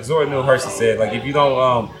 it's like Zora Neale Hurston said, like, if you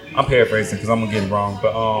don't, I'm paraphrasing because I'm going to get it wrong,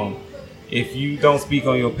 but if you don't speak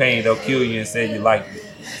on your pain, they'll kill you and say you like it.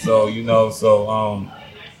 So, we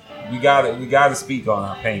gotta speak on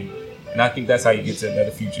our pain. And I think that's how you get to a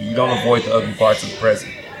better future. You don't avoid the ugly parts of the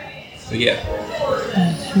present. So, yeah.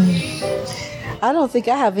 I don't think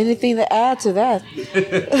I have anything to add to that.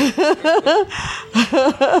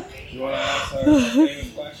 You want to ask her a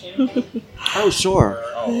famous question? Oh, sure.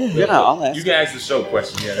 I'll ask. You can ask the show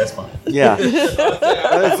question. Yeah, that's fine. Yeah.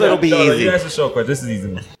 It'll be No, easy. you ask the show question. This is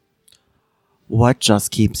easy one. What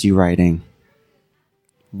just keeps you writing?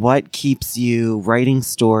 What keeps you writing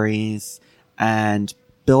stories and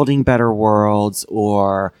building better worlds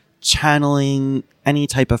or channeling any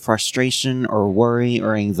type of frustration or worry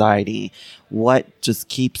or anxiety? What just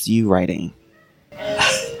keeps you writing?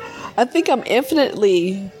 I think I'm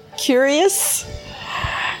infinitely curious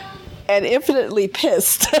and infinitely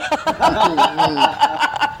pissed.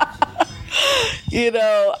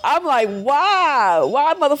 I'm like, why?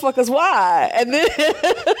 Why, motherfuckers, why? And then,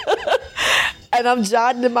 and I'm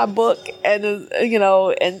jotting in my book, and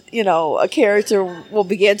a character will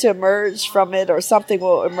begin to emerge from it, or something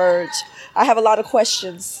will emerge. I have a lot of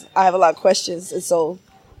questions. And so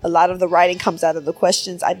a lot of the writing comes out of the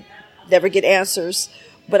questions. I never get answers,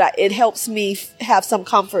 but it helps me have some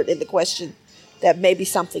comfort in the question that maybe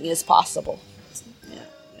something is possible.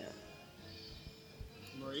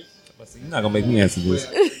 You're not gonna make me answer this.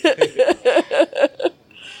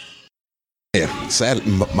 Yeah, sad.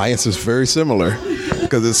 My answer is very similar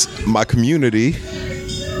because it's my community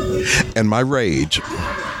and my rage.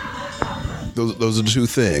 Those are the two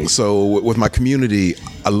things. So with my community,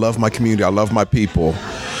 I love my community. I love my people,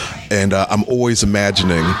 and I'm always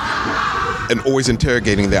imagining and always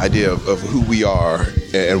interrogating the idea of who we are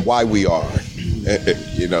and why we are.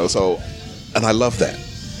 So, and I love that.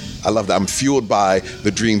 I'm fueled by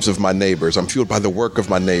the dreams of my neighbors. I'm fueled by the work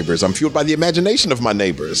of my neighbors. I'm fueled by the imagination of my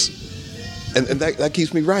neighbors. And that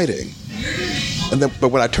keeps me writing. But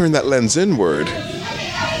when I turn that lens inward,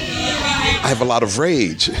 I have a lot of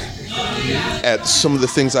rage at some of the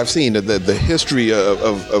things I've seen, the history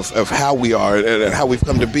of how we are and how we've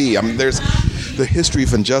come to be. I mean, there's the history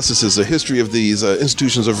of injustices, the history of these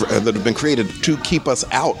institutions that have been created to keep us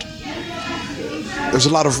out. There's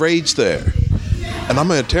a lot of rage there. And I'm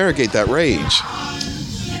going to interrogate that rage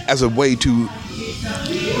as a way to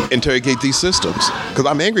interrogate these systems. Because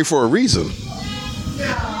I'm angry for a reason.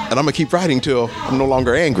 And I'm going to keep writing till I'm no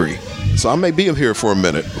longer angry. So I may be here for a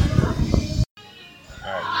minute.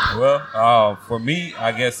 Well, for me,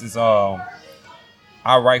 I guess it's I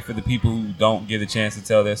write for the people who don't get a chance to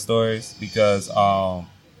tell their stories, because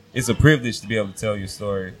it's a privilege to be able to tell your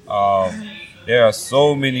story. There are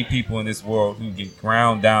so many people in this world who get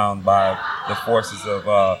ground down by the forces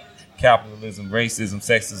of capitalism, racism,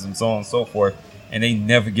 sexism, so on and so forth, and they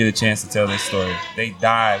never get a chance to tell their story. They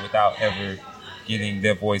die without ever getting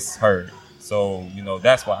their voice heard. So,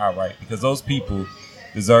 that's why I write, because those people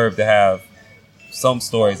deserve to have some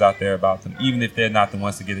stories out there about them, even if they're not the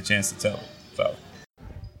ones to get a chance to tell it. So,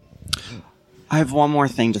 I have one more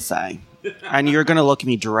thing to say, and you're going to look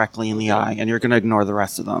me directly in the eye, and you're going to ignore the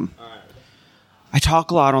rest of them. I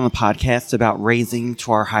talk a lot on the podcast about raising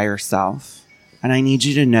to our higher self, and I need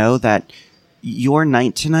you to know that your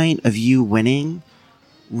night tonight of you winning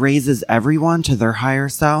raises everyone to their higher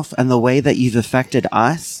self, and the way that you've affected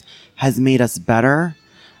us has made us better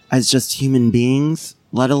as just human beings,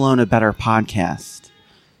 let alone a better podcast.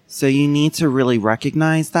 So you need to really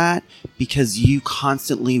recognize that, because you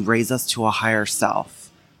constantly raise us to a higher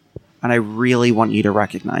self. And I really want you to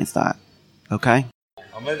recognize that. Okay?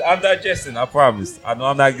 I'm digesting, I promise. I know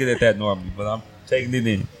I'm not good at that normally, but I'm taking it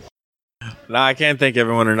in. No, I can't thank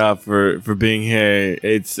everyone enough for being here.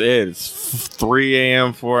 It's 3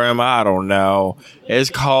 a.m., 4 a.m., I don't know.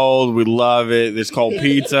 It's cold. We love it. There's cold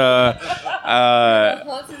pizza. At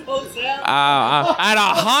a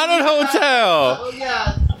haunted hotel. Oh,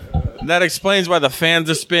 yeah. That explains why the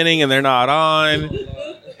fans are spinning and they're not on.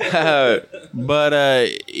 But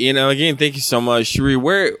again, thank you so much, Cherie.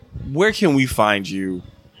 Where can we find you?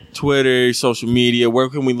 Twitter, social media, where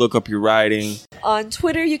can we look up your writing? On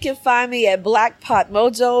Twitter, you can find me at Black Pot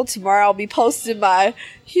Mojo. Tomorrow I'll be posting my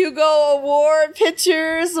Hugo Award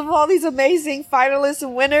pictures of all these amazing finalists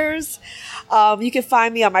and winners. You can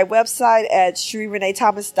find me on my website at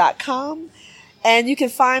CherieReneeThomas.com. And you can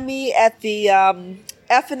find me at the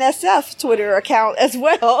FNSF Twitter account as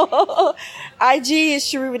well. IG is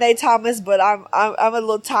Cherie Renee Thomas, but I'm a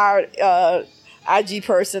little tired IG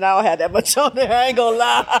person. I don't have that much on there. I ain't gonna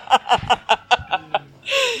lie.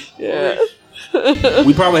 Yeah.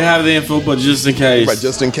 We probably have the info, but just in case. But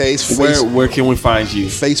just in case, where can we find you?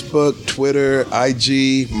 Facebook, Twitter,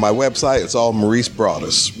 IG, my website. It's all Maurice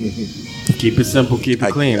Broadus. Keep it simple, keep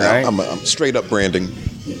it clean, right? I'm straight up branding.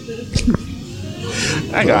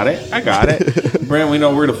 I got it. Brent, we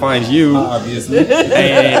know where to find you. Obviously.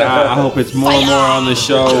 And I hope it's more and more on the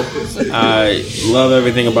show. I love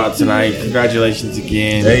everything about tonight. Congratulations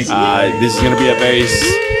again. This is going to be a very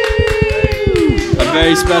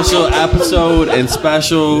special episode and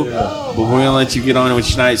special, but we're going to let you get on with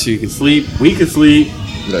your night so you can sleep. We can sleep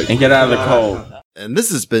and get out of the cold. And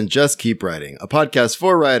this has been Just Keep Writing, a podcast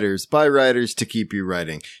for writers, by writers, to keep you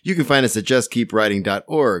writing. You can find us at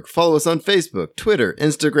justkeepwriting.org. Follow us on Facebook, Twitter,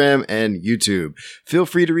 Instagram, and YouTube. Feel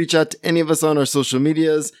free to reach out to any of us on our social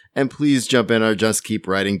medias, and please jump in our Just Keep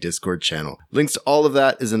Writing Discord channel. Links to all of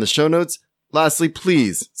that is in the show notes. Lastly,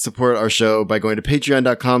 please support our show by going to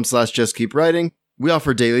patreon.com/justkeepwriting. We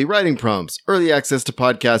offer daily writing prompts, early access to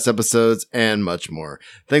podcast episodes, and much more.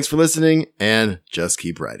 Thanks for listening, and just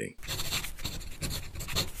keep writing.